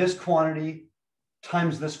 this quantity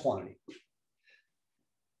times this quantity.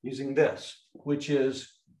 Using this, which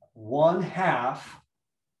is 1/2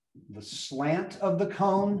 the slant of the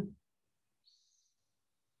cone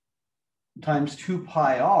times 2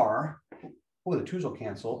 pi r. Oh, the 2's will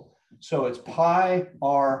cancel. So it's pi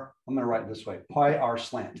r, I'm going to write it this way, pi r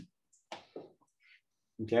slant.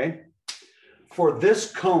 Okay. For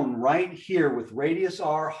this cone right here with radius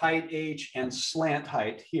r, height h, and slant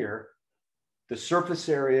height here, the surface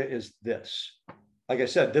area is this. Like I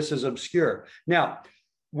said, this is obscure. Now,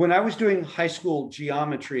 when I was doing high school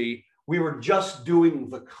geometry, we were just doing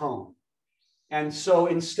the cone. And so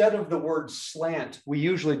instead of the word slant, we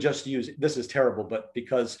usually just use, this is terrible, but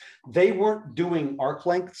because they weren't doing arc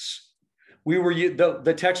lengths, we were,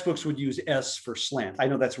 the textbooks would use S for slant. I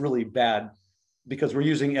know that's really bad because we're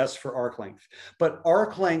using S for arc length, but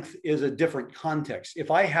arc length is a different context. If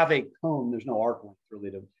I have a cone, there's no arc length really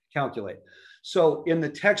to calculate. So in the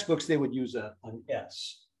textbooks, they would use an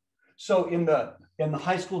S. So in the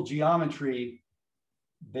high school geometry,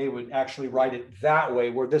 they would actually write it that way,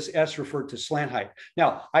 where this S referred to slant height.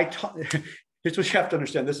 Now, here's what you have to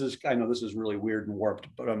understand. I know this is really weird and warped,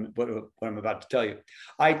 but what I'm about to tell you.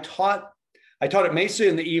 I taught at Mesa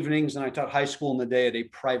in the evenings, and I taught high school in the day at a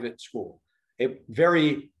private school, a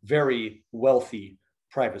very, very wealthy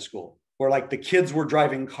private school, where like the kids were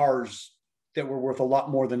driving cars that were worth a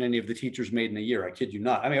lot more than any of the teachers made in a year. I kid you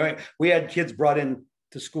not. I mean, we had kids brought in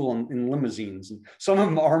to school in limousines, and some of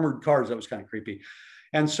them armored cars. That was kind of creepy.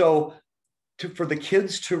 And so for the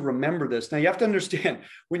kids to remember this, now you have to understand,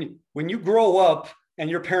 when you grow up and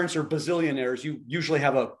your parents are bazillionaires, you usually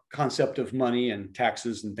have a concept of money and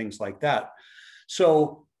taxes and things like that.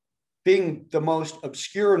 So being the most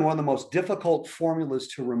obscure and one of the most difficult formulas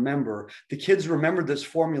to remember, the kids remembered this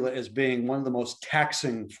formula as being one of the most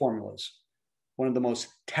taxing formulas, one of the most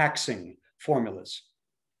taxing formulas.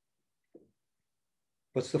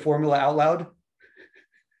 What's the formula out loud?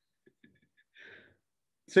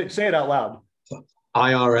 Say it out loud.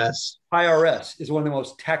 IRS. IRS is one of the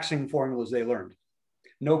most taxing formulas they learned.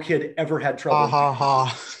 No kid ever had trouble.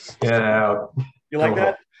 Yeah. You like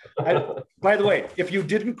that? By the way, if you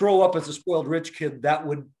didn't grow up as a spoiled rich kid, that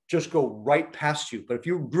would just go right past you. But if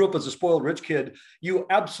you grew up as a spoiled rich kid, you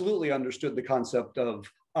absolutely understood the concept of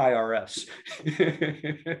IRS.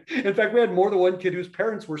 In fact, we had more than one kid whose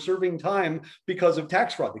parents were serving time because of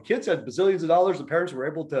tax fraud. The kids had bazillions of dollars. The parents were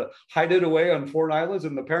able to hide it away on foreign islands,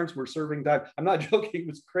 and the parents were serving time. I'm not joking. It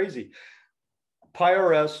was crazy.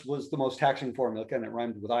 PIRS was the most taxing formula, and it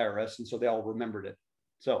rhymed with IRS, and so they all remembered it.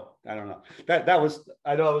 So I don't know.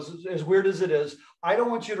 I know it was as weird as it is. I don't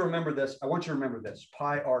want you to remember this. I want you to remember this.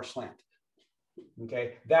 Pi r slant.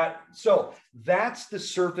 Okay. So that's the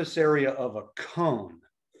surface area of a cone.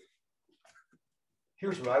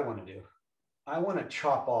 Here's what I want to do. I want to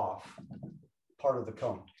chop off part of the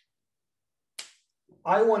cone.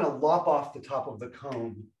 I want to lop off the top of the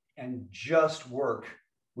cone and just work,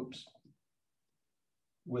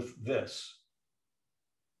 with this.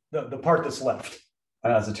 the part that's left.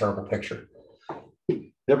 That's a terrible picture.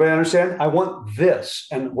 Everybody understand? I want this.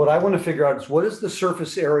 And what I want to figure out is what is the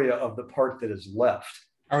surface area of the part that is left?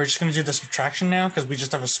 Are we just going to do the subtraction now? Because we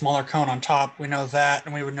just have a smaller cone on top. We know that,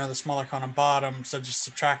 and we would know the smaller cone on bottom. So just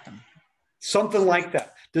subtract them. Something like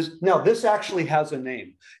that. Now, this actually has a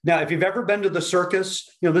name. Now, if you've ever been to the circus,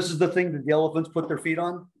 this is the thing that the elephants put their feet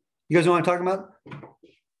on. You guys know what I'm talking about?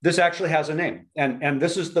 This actually has a name. And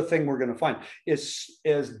this is the thing we're going to find. It's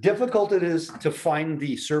as difficult it is to find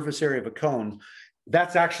the surface area of a cone.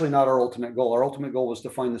 That's actually not our ultimate goal. Our ultimate goal was to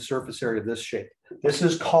find the surface area of this shape. This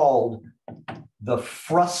is called the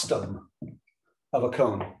frustum of a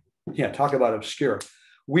cone. Yeah, talk about obscure.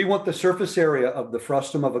 We want the surface area of the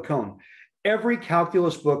frustum of a cone. Every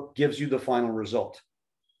calculus book gives you the final result.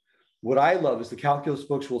 What I love is the calculus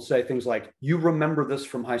books will say things like, you remember this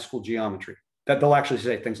from high school geometry. That they'll actually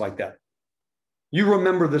say things like that. You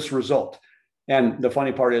remember this result. And the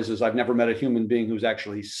funny part is I've never met a human being who's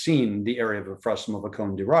actually seen the area of a frustum of a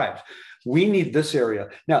cone derived. We need this area.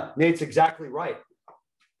 Now, Nate's exactly right.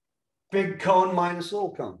 Big cone minus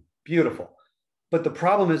little cone. Beautiful. But the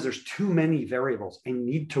problem is there's too many variables. I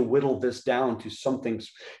need to whittle this down to something.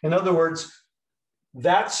 In other words,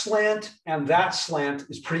 that slant and that slant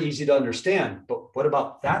is pretty easy to understand. But what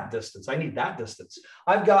about that distance? I need that distance.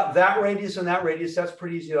 I've got that radius and that radius. That's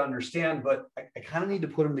pretty easy to understand, but I kind of need to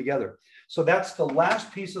put them together. So that's the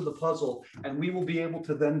last piece of the puzzle. And we will be able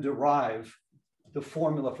to then derive the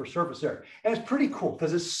formula for surface area. And it's pretty cool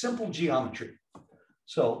because it's simple geometry.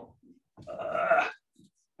 So,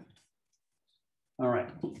 all right.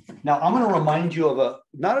 Now I'm going to remind you of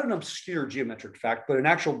not an obscure geometric fact, but an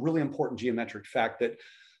actual really important geometric fact that,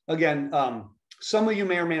 again, some of you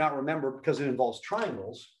may or may not remember because it involves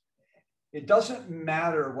triangles. It doesn't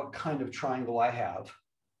matter what kind of triangle I have.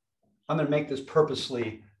 I'm going to make this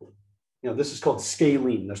purposely, this is called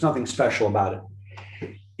scalene. There's nothing special about it.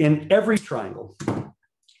 In every triangle,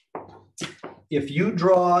 if you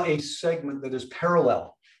draw a segment that is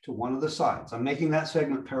parallel to one of the sides, I'm making that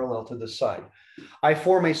segment parallel to this side, I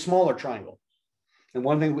form a smaller triangle. And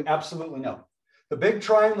one thing we absolutely know, the big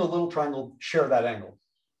triangle, the little triangle share that angle.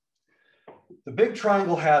 The big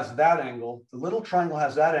triangle has that angle, the little triangle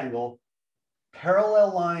has that angle.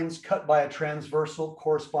 Parallel lines cut by a transversal,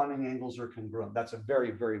 corresponding angles are congruent. That's a very,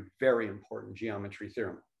 very, very important geometry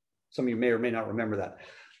theorem. Some of you may or may not remember that.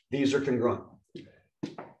 These are congruent.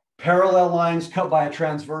 Parallel lines cut by a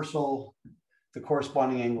transversal, the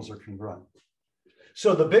corresponding angles are congruent.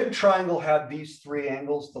 So the big triangle had these three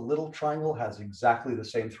angles. The little triangle has exactly the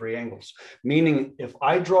same three angles. Meaning if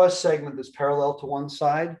I draw a segment that's parallel to one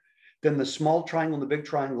side, then the small triangle and the big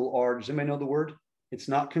triangle are, does anybody know the word? It's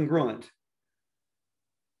not congruent.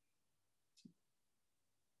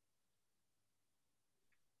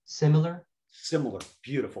 Similar? Similar,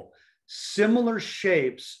 beautiful. Similar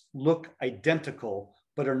shapes look identical,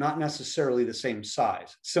 but are not necessarily the same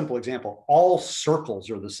size. Simple example, all circles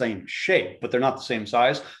are the same shape, but they're not the same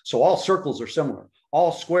size. So all circles are similar.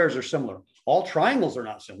 All squares are similar. All triangles are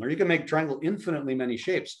not similar. You can make a triangle infinitely many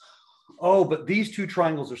shapes. Oh, but these two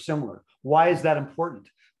triangles are similar. Why is that important?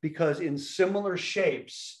 Because in similar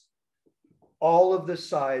shapes, all of the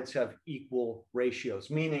sides have equal ratios,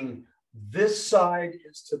 meaning this side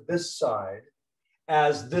is to this side,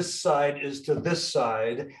 as this side is to this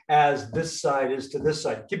side, as this side is to this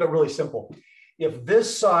side. Keep it really simple. If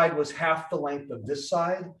this side was half the length of this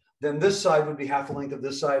side, then this side would be half the length of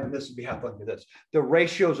this side, and this would be half the length of this. The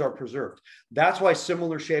ratios are preserved. That's why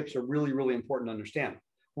similar shapes are really, really important to understand.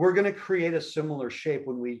 We're going to create a similar shape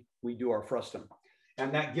when we do our frustum,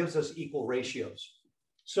 and that gives us equal ratios.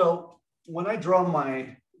 So when I draw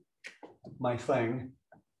my thing,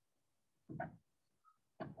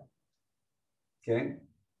 okay.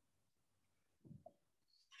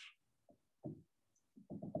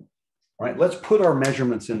 All right, let's put our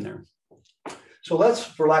measurements in there. So let's,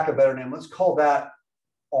 for lack of a better name, let's call that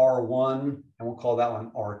R1 and we'll call that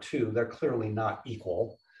one R2. They're clearly not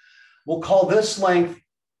equal. We'll call this length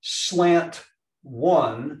slant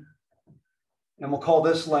 1 and we'll call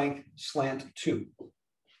this length slant 2.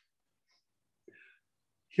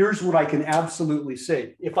 Here's what I can absolutely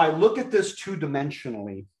say. If I look at this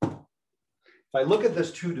two-dimensionally,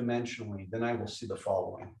 then I will see the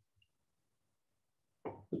following.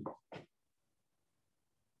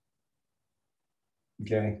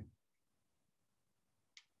 Okay.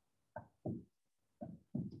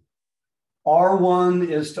 R1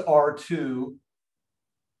 is to R2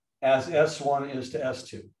 as S1 is to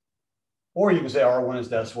S2. Or you can say R1 is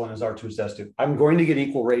to S1 as R2 is to S2. I'm going to get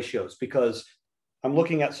equal ratios because I'm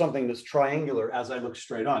looking at something that's triangular as I look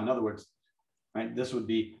straight on. In other words, right, this would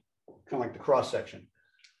be kind of like the cross section.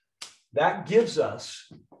 That gives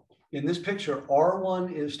us, in this picture,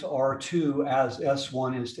 R1 is to R2 as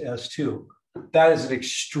S1 is to S2. That is an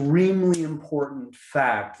extremely important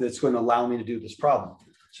fact that's going to allow me to do this problem.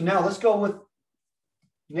 So now let's go with,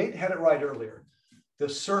 Nate had it right earlier. The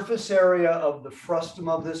surface area of the frustum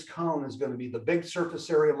of this cone is going to be the big surface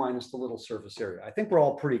area minus the little surface area. I think we're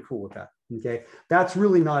all pretty cool with that. Okay, that's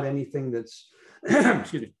really not anything that's,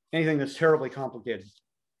 excuse me, anything that's terribly complicated.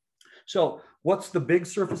 So what's the big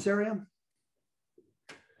surface area?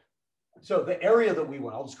 So the area that we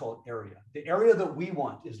want, I'll just call it area. The area that we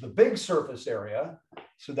want is the big surface area.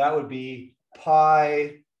 So that would be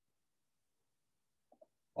pi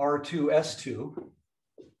R2S2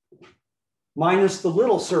 minus the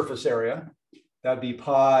little surface area. That'd be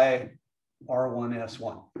pi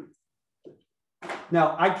R1S1.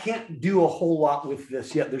 Now, I can't do a whole lot with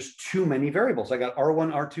this yet. There's too many variables. I got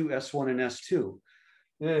R1, R2, S1, and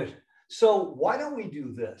S2. So why don't we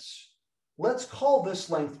do this? Let's call this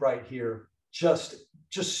length right here just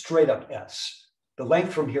straight up S, the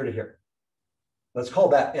length from here to here. Let's call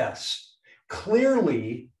that S.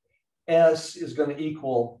 Clearly, S is going to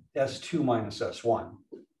equal S2 minus S1.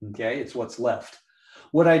 Okay, it's what's left.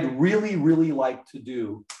 What I'd really, really like to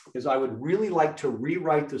do is I would really like to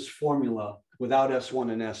rewrite this formula without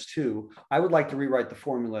S1 and S2. I would like to rewrite the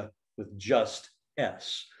formula with just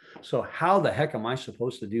S. So how the heck am I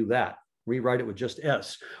supposed to do that? Rewrite it with just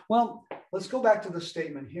S. Well, let's go back to the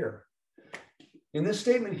statement here. In this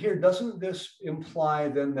statement here, doesn't this imply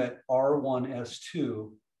then that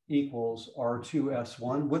R1S2 equals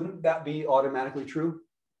R2S1? Wouldn't that be automatically true?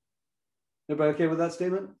 Everybody okay with that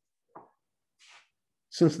statement?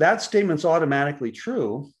 Since that statement's automatically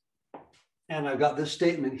true, and I've got this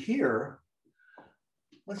statement here,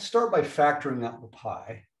 let's start by factoring out the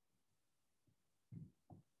pi.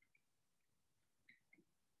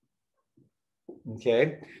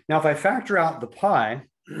 Okay, now if I factor out the pi,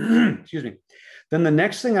 excuse me, then the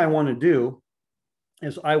next thing I want to do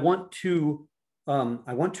is I want to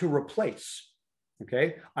replace.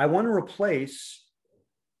 Okay, I want to replace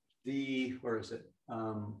the, where is it?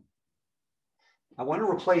 I want to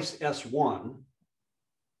replace S1.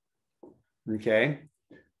 Okay,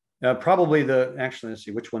 probably the, actually, let's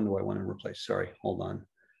see, which one do I want to replace? Sorry, hold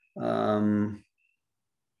on.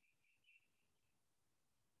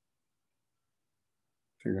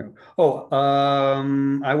 Figure out.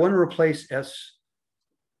 I want to replace S.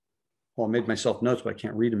 Well, I made myself notes, but I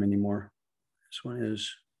can't read them anymore. This one is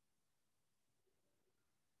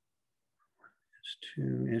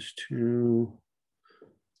S2.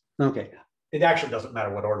 Okay, it actually doesn't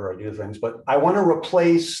matter what order I do things, but I want to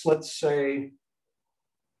replace, let's say,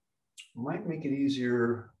 might make it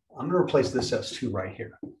easier. I'm going to replace this S2 right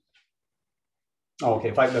here. Okay,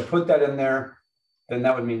 if I put that in there, then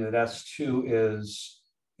that would mean that S2 is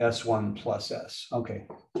S1 plus S. Okay,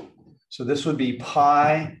 so this would be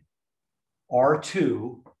pi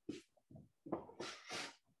R2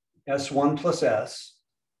 S1 plus S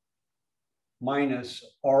minus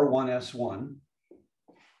R1 S1.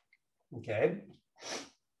 Okay,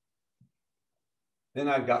 then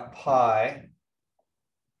I've got pi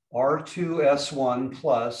R2 S1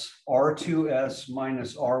 plus R2S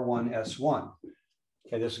minus R1 S1.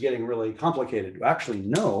 Okay, this is getting really complicated. Actually,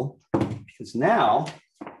 no, because now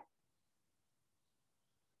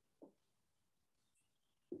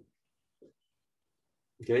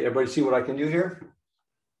okay, everybody see what I can do here?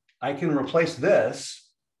 I can replace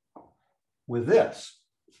this with this.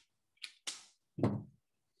 And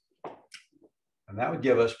that would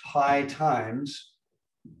give us pi times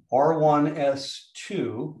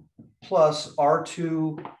R1S2 plus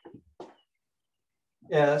R2S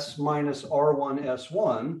minus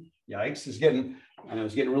R1S1. Yikes, it's getting, I know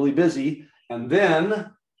it's getting really busy. And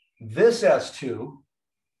then this S2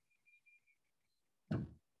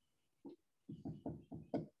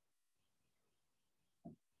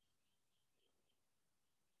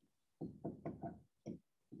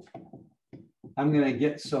 I'm going to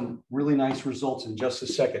get some really nice results in just a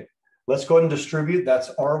second. Let's go ahead and distribute. That's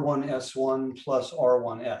R1S1 plus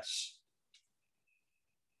R1S.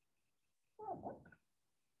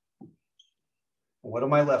 What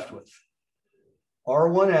am I left with?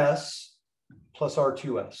 R1S plus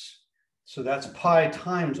R2S. So that's pi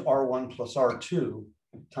times R1 plus R2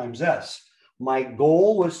 times S. My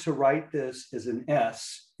goal was to write this as an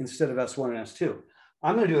S instead of S1 and S2.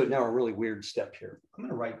 I'm going to do it now a really weird step here. I'm going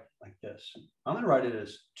to write like this. I'm going to write it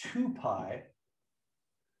as 2 pi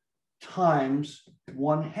times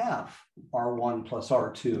 1/2 R1 plus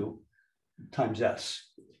R2 times S.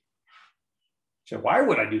 So why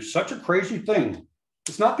would I do such a crazy thing?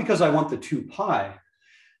 It's not because I want the 2 pi.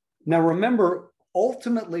 Now remember,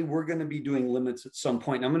 ultimately, we're going to be doing limits at some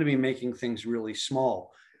point. I'm going to be making things really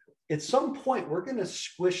small. At some point, we're going to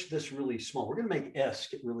squish this really small. We're going to make S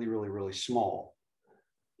get really, really, really small.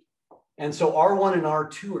 And so R1 and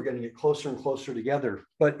R2 are going to get closer and closer together.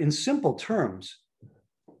 But in simple terms,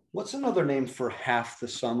 what's another name for half the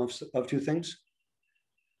sum of two things?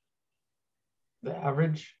 The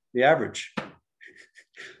average. The average.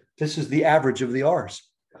 This is the average of the R's.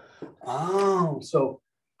 Oh, so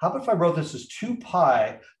how about if I wrote this as 2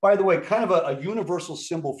 pi? By the way, kind of a universal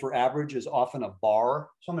symbol for average is often a bar.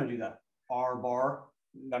 So I'm going to do that. R bar,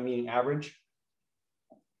 that meaning average.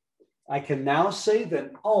 I can now say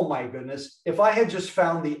that, oh my goodness, if I had just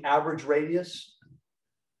found the average radius,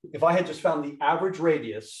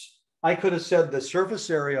 I could have said the surface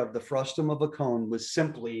area of the frustum of a cone was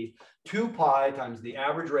simply 2 pi times the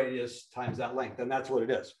average radius times that length. And that's what it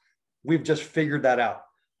is. We've just figured that out.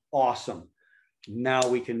 Awesome. Now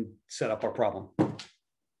we can set up our problem.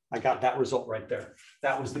 I got that result right there.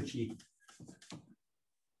 That was the key.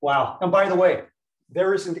 Wow. And by the way,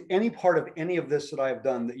 there isn't any part of any of this that I have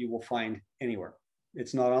done that you will find anywhere.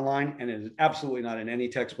 It's not online, and it is absolutely not in any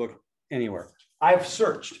textbook anywhere. I've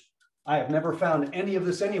searched. I have never found any of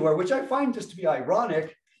this anywhere, which I find just to be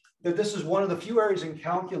ironic that this is one of the few areas in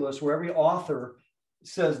calculus where every author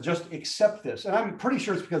says just accept this. And I'm pretty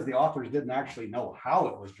sure it's because the authors didn't actually know how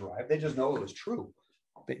it was derived. They just know it was true.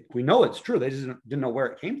 We know it's true. They just didn't know where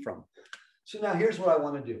it came from. So now here's what I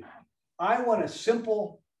want to do. I want a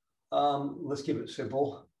simple, let's keep it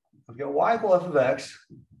simple. I've got y equal f of x,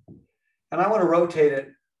 and I want to rotate it,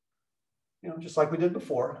 just like we did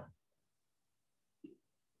before.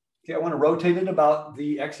 Okay, I want to rotate it about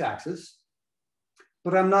the x-axis,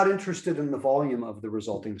 but I'm not interested in the volume of the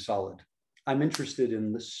resulting solid. I'm interested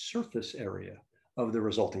in the surface area of the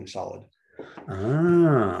resulting solid.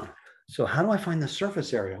 So how do I find the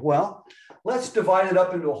surface area? Well, let's divide it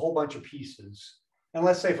up into a whole bunch of pieces. And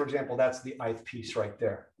let's say, for example, that's the ith piece right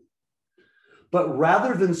there. But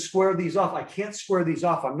rather than square these off, I can't square these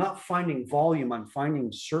off. I'm not finding volume, I'm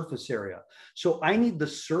finding surface area. So I need the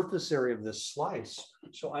surface area of this slice.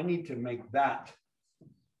 So I need to make that.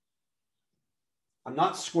 I'm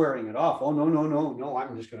not squaring it off. Oh, no.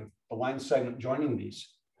 I'm just going to the line segment joining these.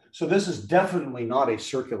 So this is definitely not a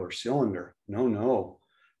circular cylinder. No.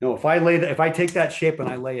 If I take that shape and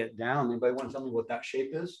I lay it down, anybody want to tell me what that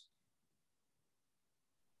shape is?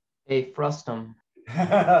 A frustum.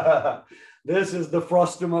 This is the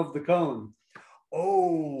frustum of the cone.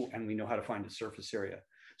 Oh, and we know how to find a surface area.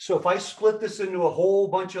 So if I split this into a whole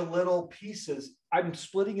bunch of little pieces, I'm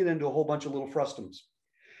splitting it into a whole bunch of little frustums.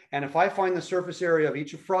 And if I find the surface area of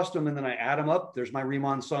each frustum and then I add them up, there's my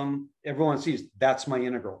Riemann sum. Everyone sees that's my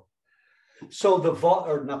integral. So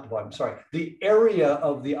the area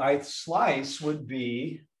of the ith slice would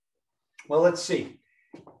be, well, let's see.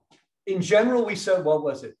 In general, we said, what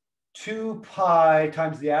was it? 2 pi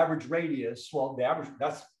times the average radius. Well, the average,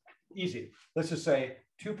 that's easy. Let's just say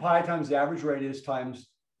 2 pi times the average radius times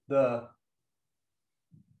the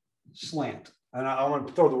slant. And I want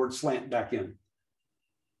to throw the word slant back in.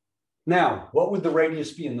 Now, what would the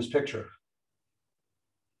radius be in this picture?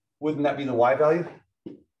 Wouldn't that be the y value?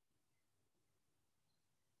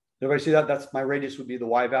 Everybody see that? That's my radius would be the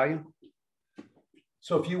y value.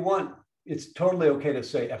 So if you want, it's totally okay to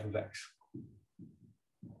say f of x.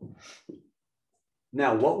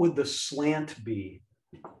 Now, what would the slant be?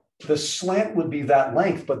 The slant would be that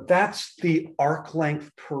length, but that's the arc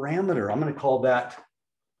length parameter. I'm going to call that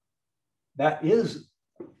is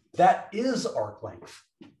arc length.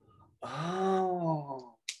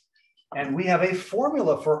 Oh, and we have a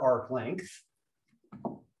formula for arc length,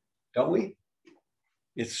 don't we?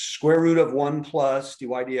 It's square root of 1 plus dy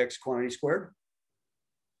dx quantity squared.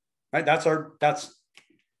 Right? That's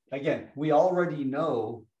again, we already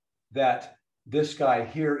know that this guy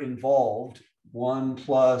here involved 1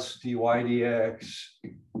 plus dy dx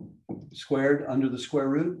squared under the square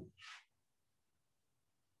root.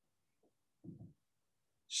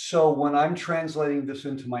 So when I'm translating this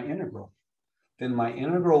into my integral, then my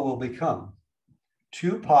integral will become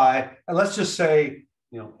 2 pi, and let's just say,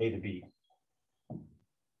 a to b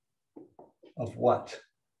of what?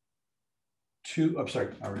 I'm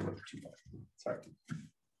sorry, I already wrote 2 pi. Sorry.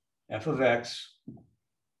 F of x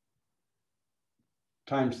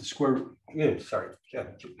times the square root,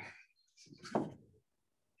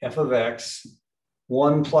 f of x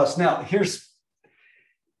 1 plus, now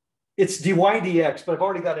it's dy dx, but I've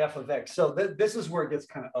already got f of x. So this is where it gets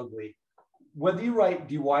kind of ugly. Whether you write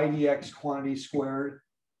dy dx quantity squared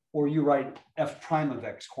or you write f prime of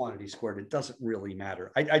x quantity squared, it doesn't really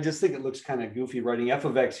matter. I just think it looks kind of goofy writing f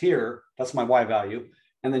of x here, that's my y value,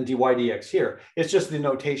 and then dy dx here. It's just the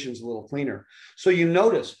notation's a little cleaner. So you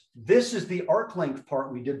notice this is the arc length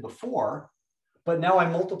part we did before, but now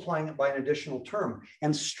I'm multiplying it by an additional term.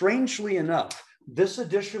 And strangely enough, this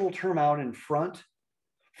additional term out in front,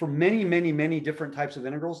 for many, many, many different types of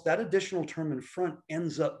integrals, that additional term in front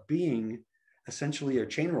ends up being essentially a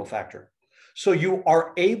chain rule factor. So you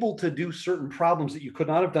are able to do certain problems that you could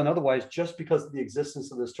not have done otherwise just because of the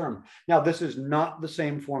existence of this term. Now, this is not the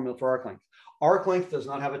same formula for arc length. Arc length does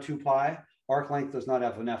not have a 2 pi. Arc length does not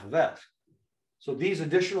have an f of x. So these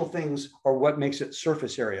additional things are what makes it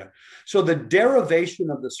surface area. So the derivation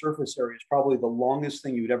of the surface area is probably the longest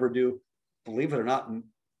thing you'd ever do, believe it or not,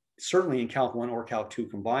 certainly in Calc 1 or Calc 2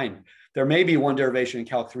 combined. There may be one derivation in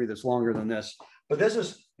Calc 3 that's longer than this, but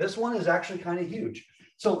this one is actually kind of huge.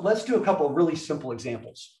 So let's do a couple of really simple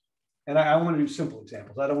examples. And I want to do simple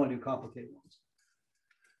examples. I don't want to do complicated ones.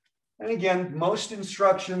 And again, most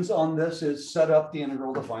instructions on this is set up the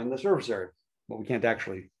integral to find the surface area, but we can't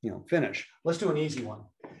actually, finish. Let's do an easy one.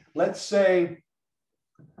 Let's say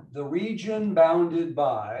the region bounded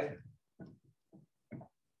by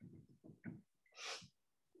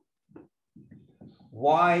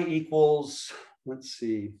y equals, let's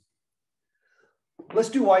see, let's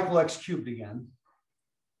do y equal x cubed again.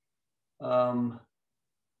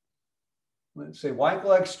 Let's say y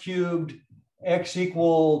equal x cubed, x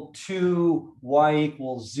equal 2, y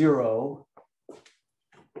equals 0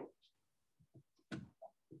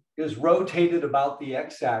 is rotated about the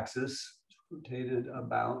x-axis, rotated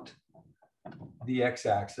about the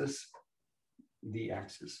x-axis,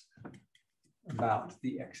 about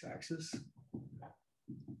the x-axis.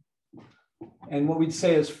 And what we'd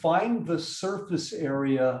say is find the surface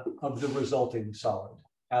area of the resulting solid,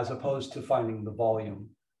 as opposed to finding the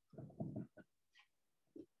volume.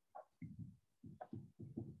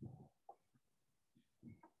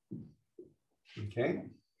 Okay.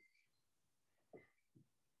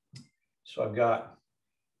 So I've got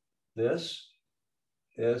this.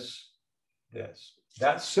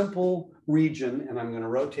 That simple region, and I'm going to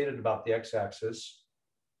rotate it about the x-axis.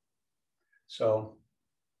 So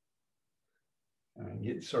and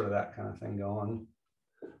get sort of that kind of thing going.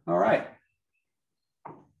 All right.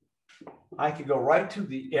 I could go right to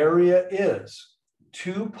the area is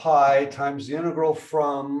 2 pi times the integral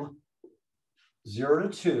from 0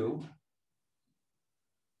 to 2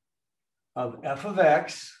 of f of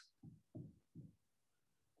x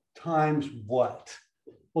times what?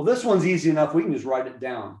 Well, this one's easy enough. We can just write it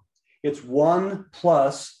down. It's 1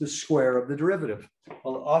 plus the square of the derivative.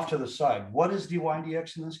 Well, off to the side. What is dy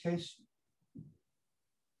dx in this case?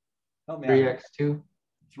 Help me out. 3x2.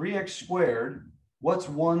 3x squared. What's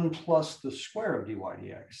 1 plus the square of dy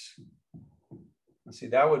dx? Let's see,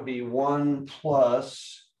 that would be 1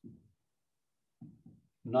 plus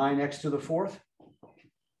 9x to the 4th.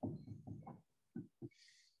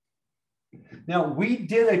 Now, we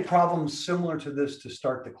did a problem similar to this to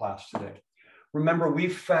start the class today. Remember, we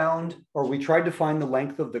tried to find the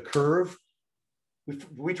length of the curve.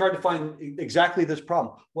 We tried to find exactly this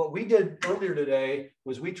problem. What we did earlier today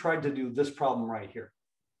was we tried to do this problem right here,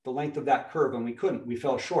 the length of that curve, and we couldn't. We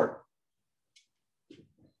fell short.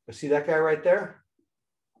 But see that guy right there?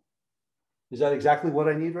 Is that exactly what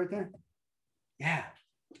I need right there? Yeah,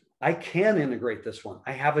 I can integrate this one.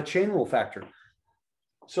 I have a chain rule factor.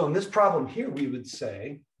 So in this problem here, we would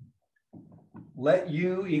say, let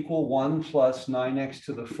u equal 1 plus 9x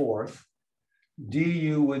to the 4th.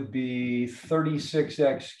 du would be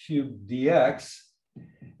 36x cubed dx.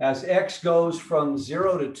 As x goes from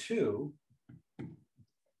 0 to 2,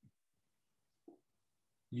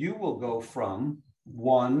 u will go from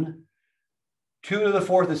 1, 2 to the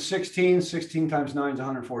 4th is 16, 16 times 9 is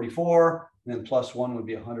 144, and then plus 1 would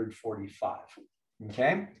be 145,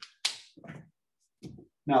 okay?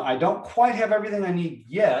 Now, I don't quite have everything I need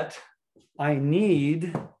yet. I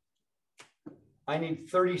need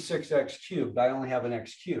 36x cubed. I only have an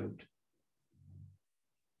x cubed.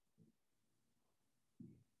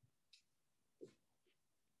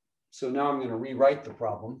 So now I'm going to rewrite the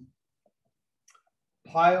problem.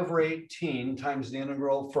 Pi over 18 times the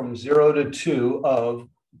integral from 0 to 2 of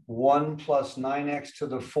 1 plus 9x to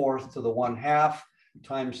the 4th to the 1/2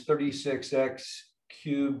 times 36x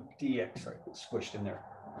cubed dx. Sorry, squished in there.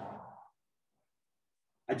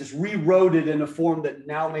 I just rewrote it in a form that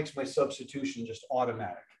now makes my substitution just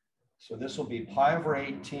automatic. So this will be pi over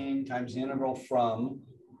 18 times the integral from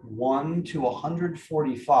 1 to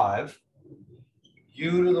 145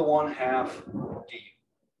 u to the 1/2 du.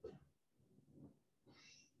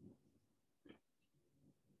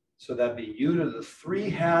 So that'd be u to the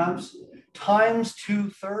 3/2 times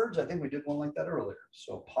 2/3. I think we did one like that earlier.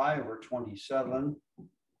 So pi over 27.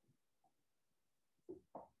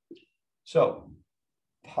 So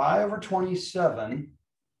pi over 27,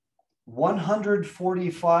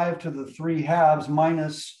 145 to the 3/2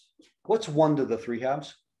 minus, what's 1 to the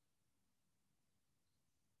 3/2?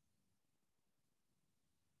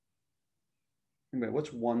 Anybody,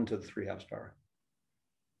 what's 1 to the 3/2 power?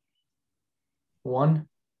 1.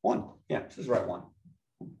 1. Yeah, this is the right one.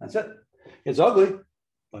 That's it. It's ugly,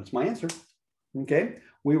 but it's my answer. Okay.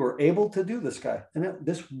 We were able to do this, guy. And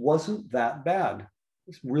this wasn't that bad.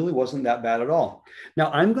 This really wasn't that bad at all. Now,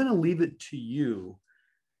 I'm going to leave it to you.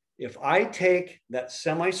 If I take that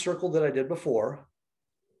semicircle that I did before,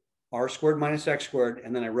 r squared minus x squared,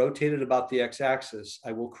 and then I rotate it about the x-axis,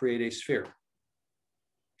 I will create a sphere.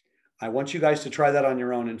 I want you guys to try that on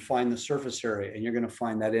your own and find the surface area, and you're going to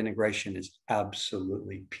find that integration is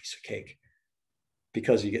absolutely piece of cake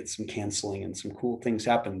because you get some canceling and some cool things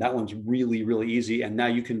happen. That one's really, really easy, and now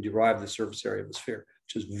you can derive the surface area of the sphere,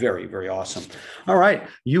 which is very, very awesome. All right,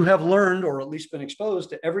 you have learned or at least been exposed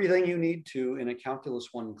to everything you need to in a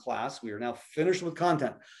Calculus 1 class. We are now finished with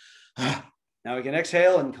content. Now we can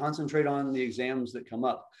exhale and concentrate on the exams that come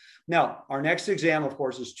up. Now, our next exam, of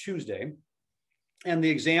course, is Tuesday. And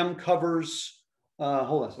the exam covers,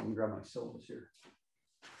 hold on, so let me grab my syllabus here.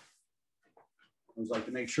 I would like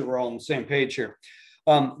to make sure we're all on the same page here.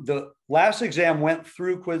 The last exam went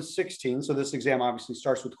through quiz 16. So this exam obviously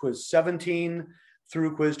starts with quiz 17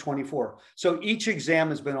 through quiz 24. So each exam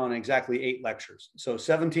has been on exactly 8 lectures. So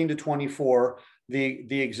 17 to 24,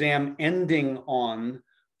 the exam ending on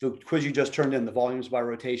the quiz you just turned in, the volumes by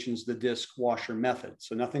rotations, the disc washer method.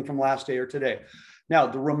 So nothing from last day or today. Now,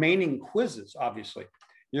 the remaining quizzes, obviously,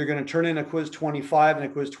 you're going to turn in a quiz 25 and a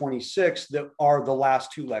quiz 26 that are the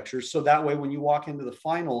last 2 lectures. So that way, when you walk into the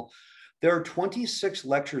final, there are 26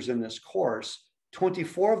 lectures in this course.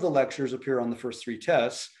 24 of the lectures appear on the first 3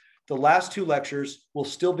 tests. The last 2 lectures will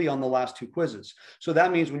still be on the last 2 quizzes. So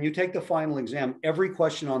that means when you take the final exam, every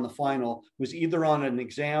question on the final was either on an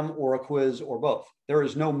exam or a quiz or both. There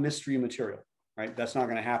is no mystery material, right? That's not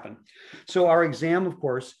going to happen. So our exam, of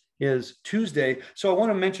course, is Tuesday. So I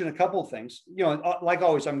want to mention a couple of things. You know, like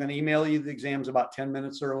always, I'm going to email you the exams about 10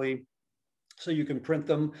 minutes early so you can print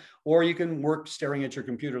them, or you can work staring at your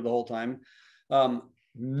computer the whole time.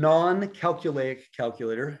 Non-calculaic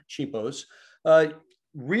calculator, cheapos.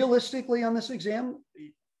 Realistically on this exam,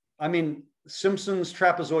 I mean, Simpson's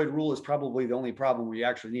trapezoid rule is probably the only problem where you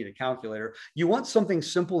actually need a calculator. You want something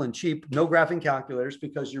simple and cheap, no graphing calculators,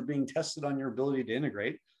 because you're being tested on your ability to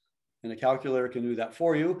integrate. And a calculator can do that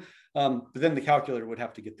for you. But then the calculator would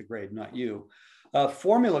have to get the grade, not you.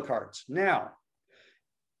 Formula cards. Now,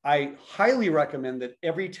 I highly recommend that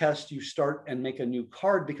every test you start and make a new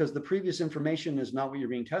card because the previous information is not what you're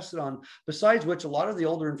being tested on. Besides which, a lot of the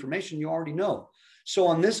older information you already know. So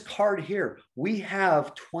on this card here, we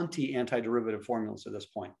have 20 antiderivative formulas at this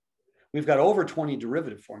point. We've got over 20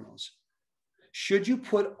 derivative formulas. Should you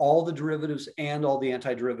put all the derivatives and all the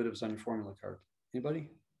antiderivatives on your formula card? Anybody?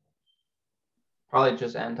 Probably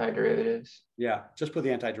just antiderivatives. Yeah, just put the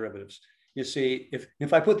antiderivatives. You see,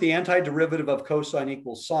 if I put the antiderivative of cosine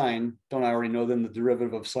equals sine, don't I already know then the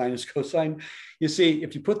derivative of sine is cosine? You see,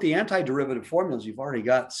 if you put the antiderivative formulas, you've already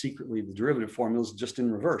got secretly the derivative formulas just in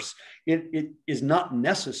reverse. It is not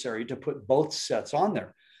necessary to put both sets on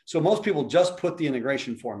there. So most people just put the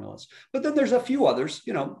integration formulas. But then there's a few others,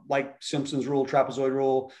 you know, like Simpson's rule, trapezoid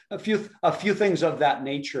rule, a few things of that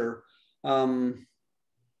nature.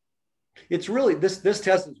 It's really, this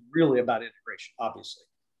test is really about integration, obviously.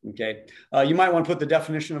 Okay, you might want to put the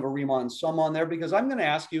definition of a Riemann sum on there because I'm going to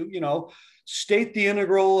ask you, you know, state the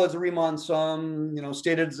integral as a Riemann sum, you know,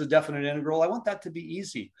 stated as a definite integral. I want that to be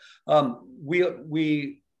easy.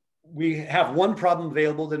 We have one problem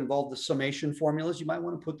available that involved the summation formulas. You might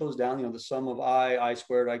want to put those down, you know, the sum of I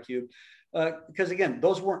squared, I cubed. Because again,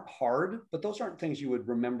 those weren't hard, but those aren't things you would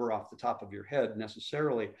remember off the top of your head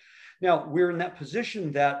necessarily. Now, we're in that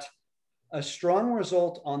position that a strong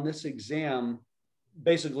result on this exam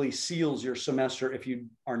basically seals your semester if you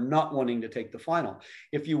are not wanting to take the final.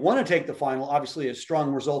 If you want to take the final, obviously a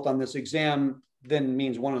strong result on this exam then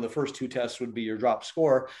means one of the first 2 tests would be your drop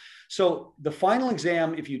score. So the final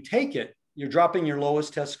exam, if you take it, you're dropping your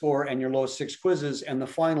lowest test score and your lowest 6 quizzes, and the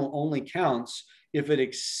final only counts if it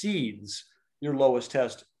exceeds your lowest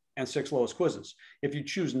test and 6 lowest quizzes. If you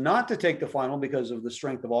choose not to take the final because of the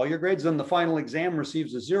strength of all your grades, then the final exam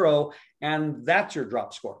receives a 0, and that's your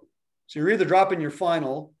drop score. So you're either dropping your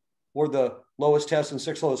final or the lowest test and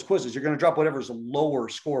 6 lowest quizzes. You're going to drop whatever's a lower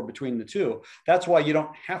score between the two. That's why you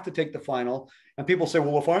don't have to take the final. And people say,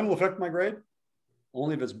 well, will final affect my grade?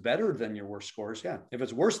 Only if it's better than your worst scores. Yeah. If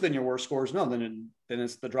it's worse than your worst scores, no, then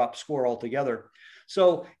it's the drop score altogether.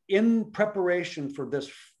 So in preparation for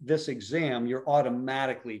this exam, you're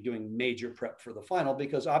automatically doing major prep for the final,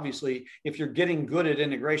 because obviously if you're getting good at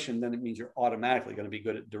integration, then it means you're automatically going to be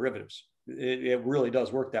good at derivatives. It really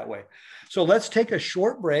does work that way. So let's take a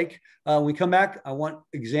short break. We come back. I want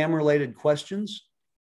exam related questions.